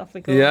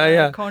philosophical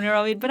corner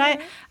of it. But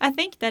I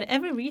think that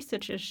every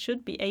researcher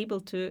should be able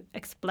to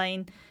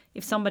explain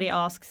if somebody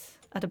asks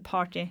at a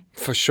party.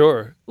 For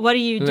sure. What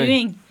are you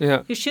doing?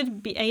 Yeah. You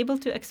should be able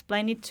to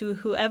explain it to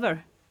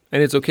whoever.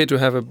 And it's okay to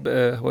have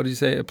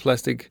a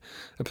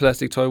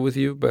plastic toy with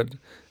you, but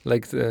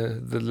like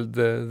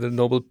the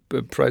Nobel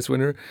Prize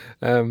winner,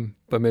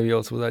 but maybe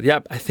also that. Yeah,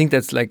 I think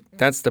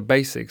that's the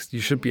basics. You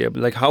should be able,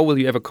 like, how will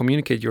you ever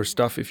communicate your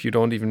stuff if you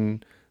don't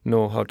even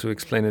know how to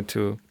explain it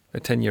to a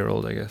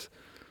 10-year-old, I guess.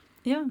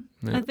 Yeah.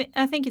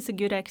 I think it's a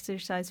good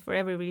exercise for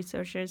every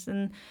researchers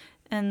and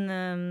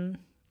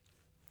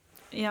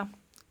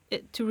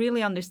to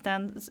really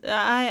understand.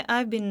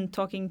 I've been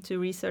talking to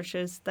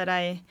researchers that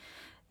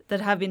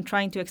have been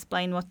trying to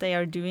explain what they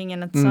are doing,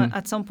 and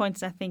at some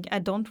points I think I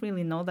don't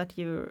really know that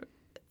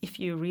if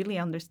you really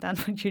understand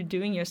what you're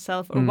doing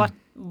yourself, or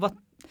what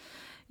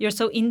you're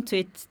so into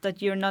it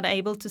that you're not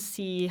able to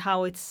see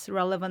how it's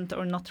relevant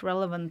or not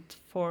relevant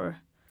for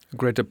a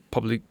greater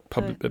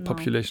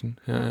population.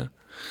 Yeah.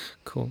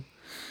 Cool.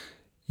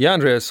 Yeah,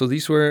 Andreas, so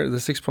these were the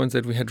 6 points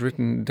that we had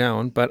written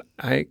down, but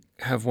I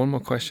have one more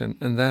question,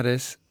 and that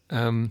is,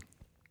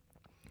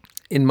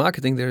 in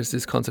marketing, there is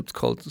this concept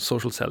called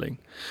social selling,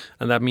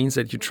 and that means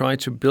that you try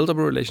to build up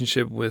a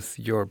relationship with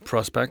your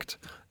prospect,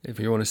 if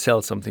you want to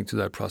sell something to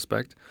that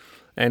prospect,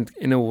 and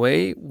in a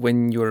way,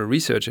 when you're a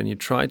researcher and you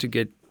try to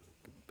get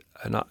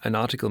an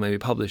article maybe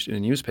published in a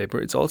newspaper,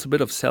 it's also a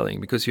bit of selling,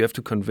 because you have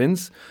to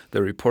convince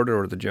the reporter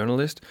or the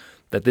journalist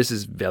that this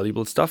is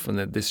valuable stuff and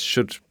that this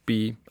should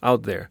be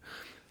out there.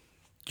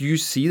 Do you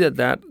see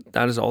that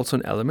is also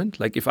an element?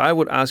 Like, if I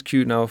would ask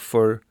you now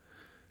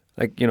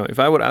if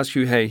I would ask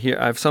you, hey, here,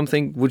 I have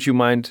something, would you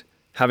mind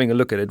having a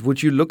look at it?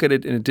 Would you look at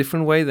it in a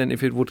different way than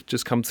if it would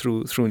just come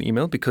through an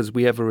email, because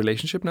we have a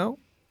relationship now?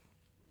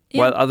 Yeah.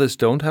 While others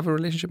don't have a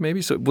relationship,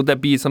 maybe? So would that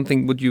be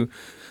something, would you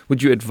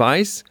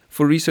advise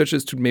for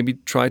researchers to maybe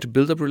try to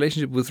build up a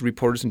relationship with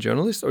reporters and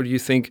journalists? Or do you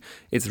think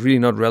it's really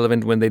not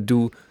relevant when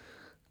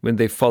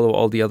they follow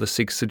all the other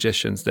 6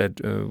 suggestions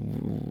that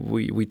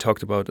we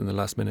talked about in the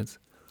last minutes?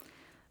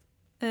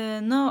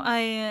 No,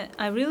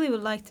 I really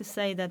would like to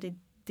say that it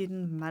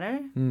didn't matter,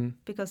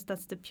 because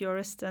that's the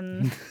purest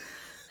and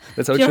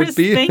that's how it should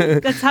be.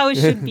 Thing. That's how it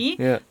should be.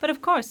 Yeah. But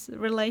of course,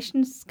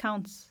 relations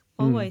counts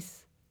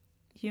always.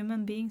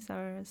 Human beings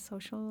are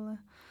social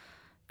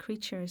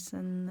creatures,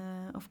 and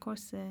of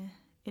course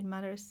it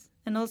matters.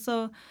 And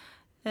also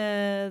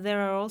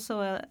there are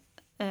also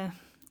an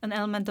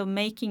element of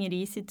making it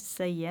easy to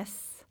say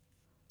yes.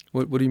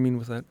 What do you mean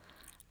with that?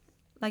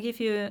 Like, if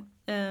you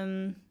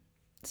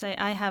say,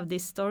 I have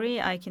this story,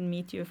 I can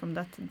meet you from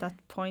that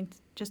point.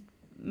 Just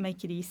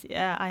make it easy.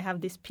 I have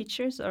these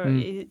pictures, or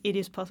it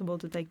is possible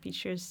to take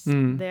pictures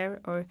there,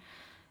 or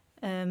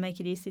make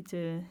it easy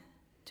to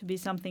be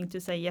something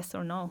to say yes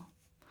or no.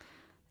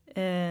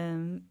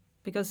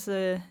 Because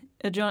the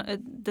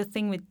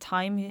thing with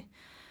time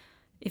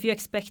if you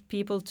expect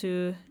people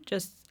to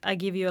just, I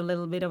give you a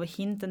little bit of a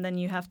hint and then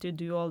you have to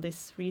do all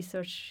this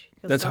research.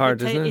 That's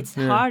hard, isn't it? It's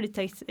hard.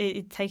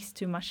 It takes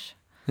too much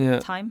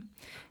time.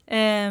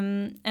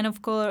 And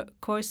of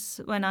course,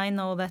 when I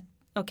know that,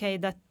 okay,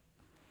 that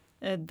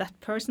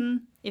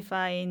person, if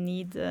I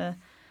need a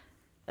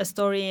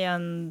story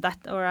and that,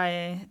 or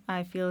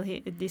I feel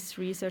this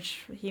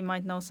research, he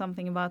might know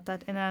something about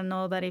that, and I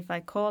know that if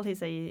I call, he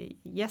say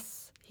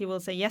yes. He will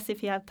say yes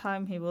if he have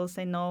time. He will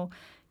say no.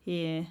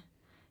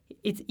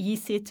 It's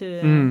easy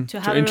to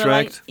have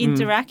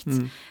interact.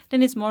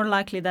 Then it's more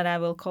likely that I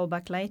will call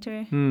back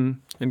later. And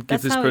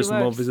give this person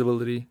more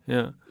visibility.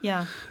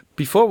 Yeah.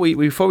 Before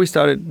we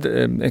started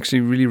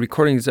actually really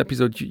recording this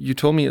episode, you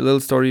told me a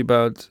little story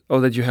about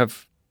that you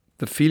have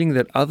the feeling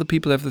that other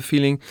people have the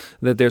feeling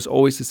that there's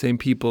always the same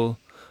people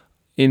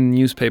in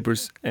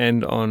newspapers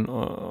and on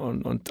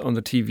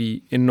the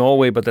TV in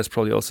Norway, but that's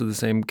probably also the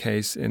same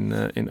case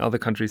in other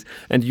countries.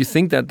 And you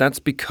think that that's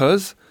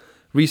because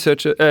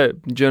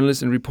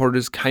journalists and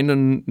reporters kind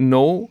of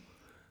know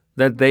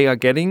that they are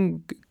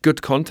getting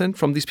good content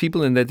from these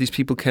people and that these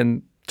people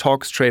can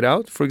talk straight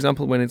out, for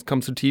example, when it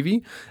comes to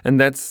TV, and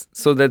that's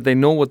so that they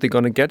know what they're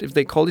going to get if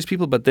they call these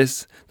people, but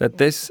this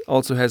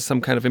also has some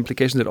kind of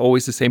implication that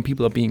always the same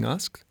people are being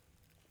asked?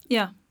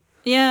 Yeah,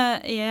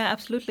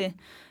 absolutely.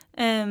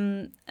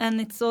 And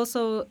it's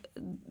also,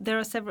 there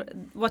are several,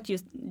 what you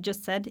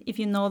just said, if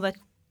you know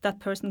that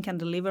person can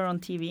deliver on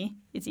TV,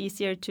 it's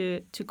easier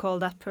to call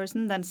that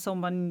person than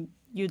someone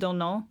you don't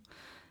know.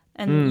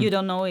 And you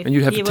don't know if, and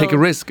you have to take a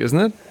risk, isn't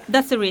it?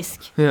 That's a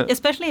risk,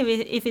 especially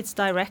if it's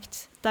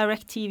direct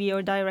TV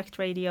or direct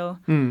radio.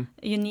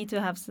 You need to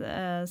have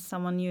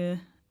someone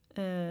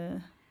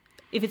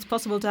if it's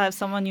possible to have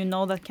someone you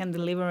know that can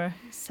deliver,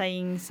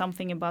 saying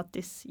something about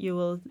this, you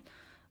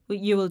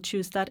will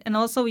choose that. And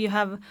also you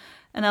have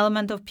an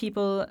element of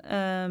people,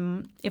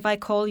 if I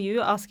call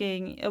you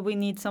asking, we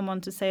need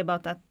someone to say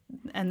about that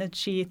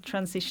energy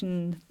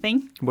transition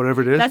thing.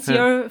 Whatever it is. That's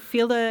your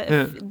field.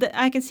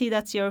 I can see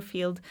that's your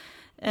field.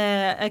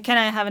 Can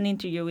I have an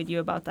interview with you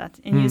about that?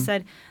 And you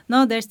said,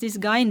 no, there's this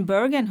guy in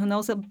Bergen who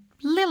knows a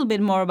little bit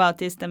more about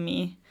this than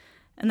me.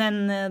 And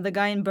then the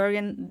guy in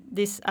Bergen,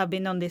 I've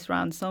been on this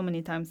round so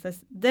many times. There's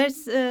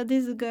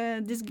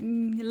this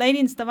lady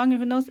in Stavanger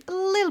who knows a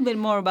little bit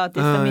more about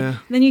this than me. And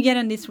then you get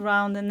on this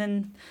round, and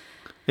then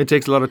it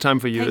takes a lot of time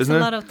for you, isn't it?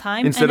 Takes a lot of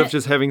time. Instead of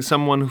just having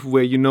someone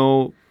where you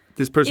know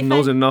this person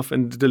knows enough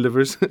and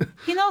delivers.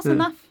 He knows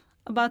enough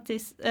about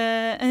this,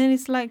 and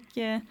it's like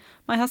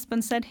my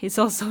husband said. He's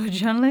also a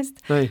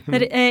journalist.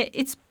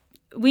 That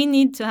we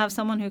need to have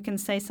someone who can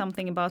say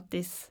something about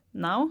this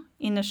now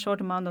in a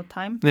short amount of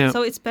time. Yeah.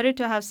 So it's better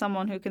to have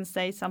someone who can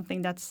say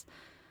something that's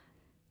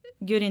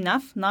good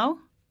enough now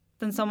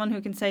than someone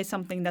who can say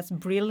something that's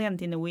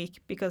brilliant in a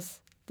week because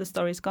the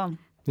story's gone.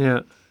 Yeah.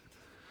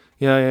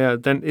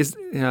 Then is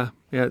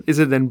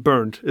it then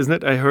burned? Isn't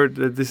it? I heard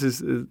that this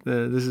is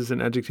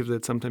an adjective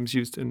that's sometimes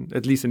used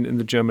at least in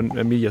the German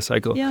media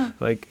cycle. Yeah.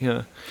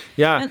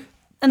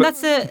 And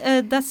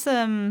that's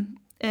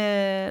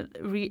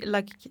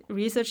like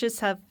researchers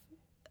have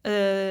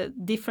a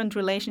different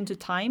relation to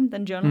time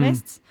than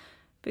journalists,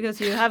 because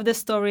you have the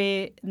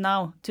story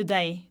now,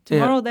 today.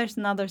 Tomorrow there's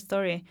another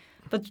story.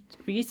 But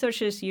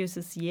researchers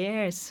uses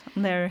years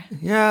on their...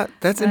 Yeah,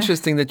 that's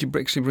interesting that you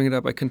actually bring it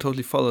up. I can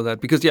totally follow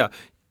that. Because,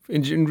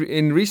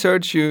 in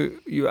research,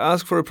 you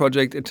ask for a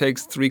project. It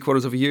takes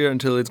 3/4 of a year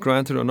until it's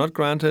granted or not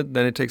granted.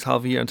 Then it takes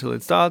half a year until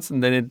it starts.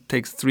 And then it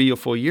takes 3 or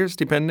 4 years,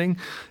 depending.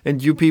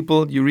 And you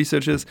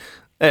researchers...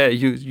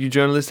 you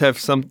journalists have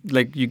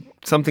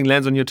something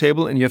lands on your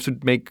table and you have to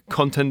make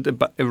content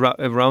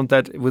around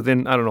that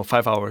within,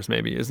 5 hours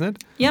maybe, isn't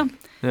it? Yeah.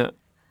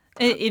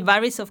 It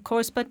varies, of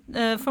course, but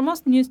for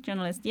most news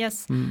journalists,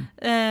 yes.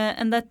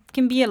 And that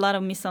can be a lot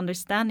of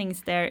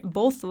misunderstandings there,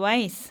 both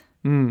ways.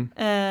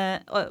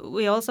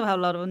 We also have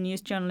a lot of news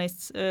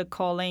journalists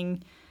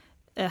calling,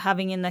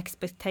 having an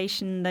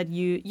expectation that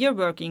you're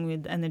working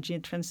with energy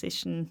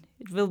transition.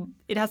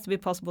 It has to be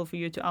possible for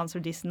you to answer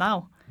this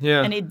now.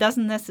 Yeah. And it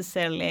doesn't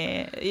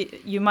necessarily.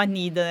 You might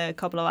need a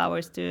couple of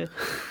hours to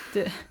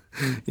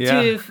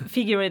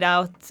figure it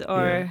out,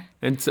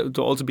 and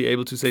to also be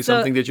able to say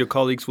something that your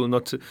colleagues will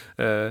not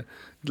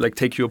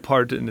take you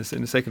apart in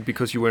a second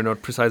because you were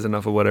not precise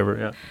enough or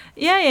whatever.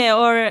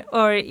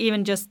 Or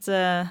even just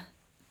to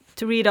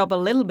read up a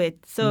little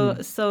bit.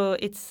 So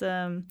it's.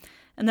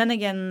 And then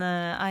again,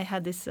 I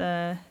had this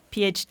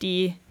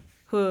PhD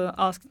who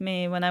asked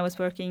me when I was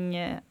working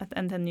at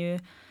NTNU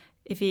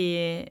if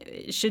he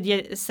should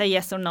say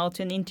yes or no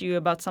to an interview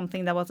about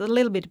something that was a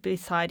little bit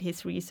beside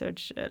his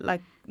research,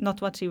 like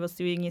not what he was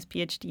doing his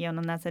PhD on.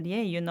 And I said,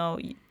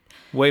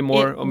 way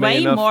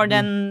more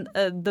than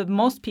the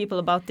most people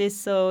about this.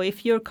 So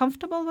if you're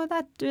comfortable with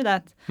that, do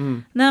that.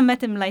 And then I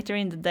met him later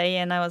in the day,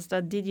 and I was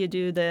like, did you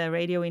do the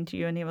radio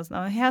interview? And he was,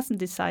 no, he hasn't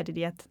decided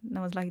yet. And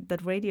I was like,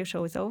 that radio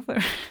show is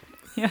over.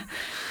 Yeah,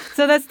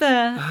 so that's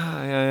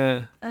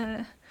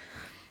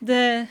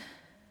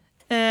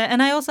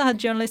and I also had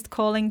journalists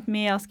calling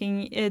me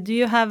asking, do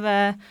you have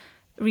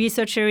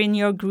researcher in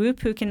your group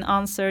who can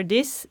answer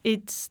this.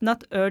 It's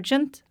not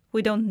urgent.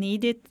 We don't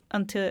need it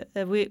until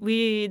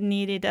we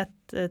need it at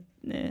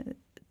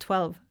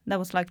 12. That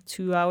was like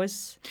 2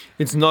 hours.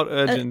 It's not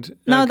urgent.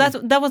 No, Okay.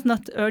 that was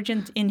not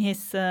urgent in his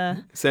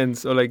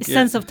sense or like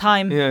sense of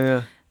time.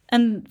 Yeah.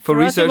 And For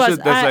us it researchers,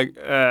 was,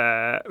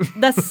 that's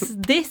that's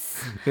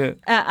this. Yeah.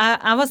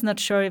 I was not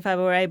sure if I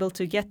were able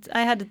to get.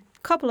 I had a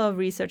couple of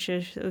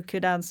researchers who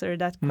could answer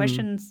that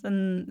questions,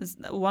 and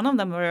one of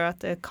them were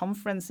at a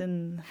conference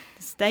in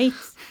the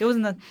States. It was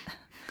not.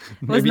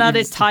 Was Maybe not a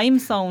even time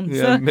zone.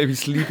 Yeah, So, maybe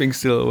sleeping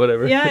still or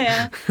whatever.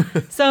 yeah.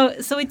 So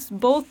it's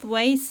both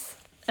ways.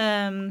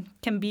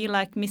 Can be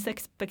like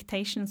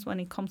misexpectations when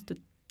it comes to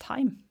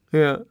time.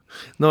 Yeah.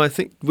 No, I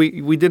think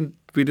we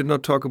did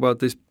not talk about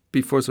this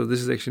before, so this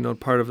is actually not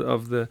part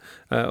of the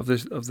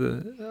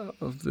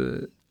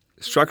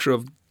structure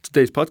of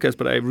today's podcast.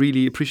 But I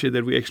really appreciate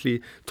that we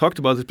actually talked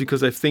about it,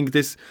 because I think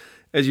this,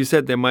 as you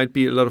said, there might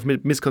be a lot of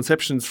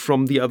misconceptions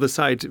from the other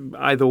side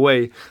either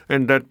way,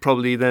 and that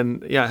probably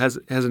then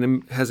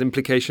has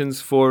implications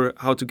for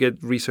how to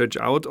get research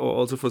out, or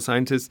also for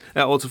scientists,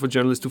 also for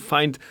journalists to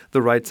find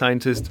the right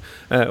scientist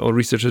or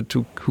researcher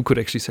who could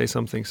actually say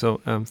something. So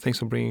thanks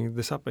for bringing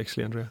this up,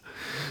 actually, Andrea.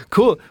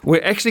 Cool.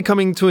 We're actually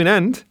coming to an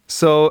end.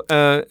 So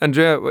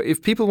Andrea,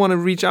 if people want to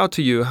reach out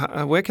to you,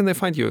 where can they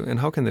find you,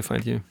 and how can they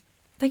find you?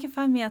 They can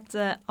find me at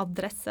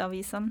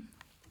Adresseavisen.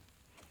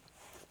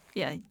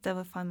 Yeah, they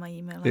will find my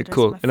email address. Yeah,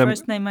 cool. My And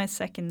first name, my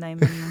second name,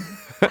 and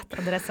at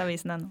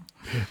Adresseavisen.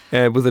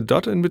 With a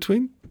dot in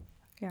between?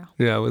 Yeah.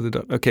 Yeah, with a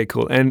dot. Okay,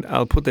 cool. And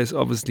I'll put this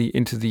obviously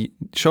into the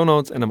show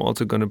notes, and I'm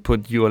also going to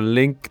put your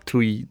link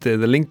to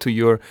the link to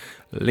your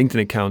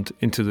LinkedIn account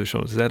into the show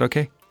notes. Is that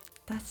okay?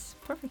 That's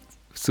perfect.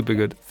 Super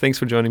good. Thanks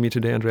for joining me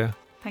today, Andrea.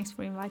 Thanks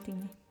for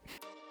inviting me.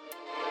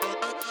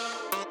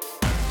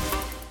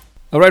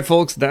 All right,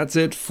 folks, that's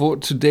it for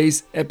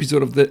today's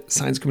episode of the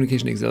Science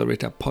Communication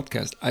Accelerator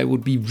podcast. I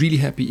would be really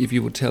happy if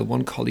you would tell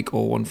one colleague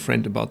or one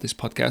friend about this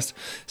podcast,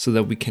 so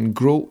that we can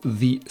grow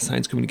the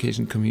science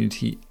communication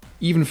community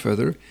even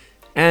further.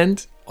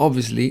 And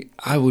obviously,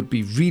 I would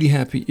be really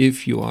happy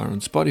if you are on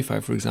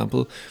Spotify, for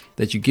example,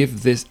 that you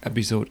give this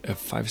episode a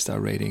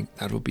 5-star rating.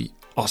 That would be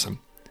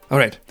awesome. All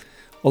right,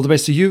 all the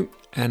best to you,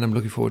 and I'm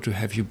looking forward to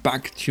have you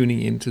back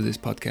tuning into this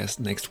podcast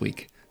next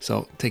week.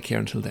 So take care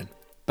until then.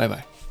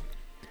 Bye-bye.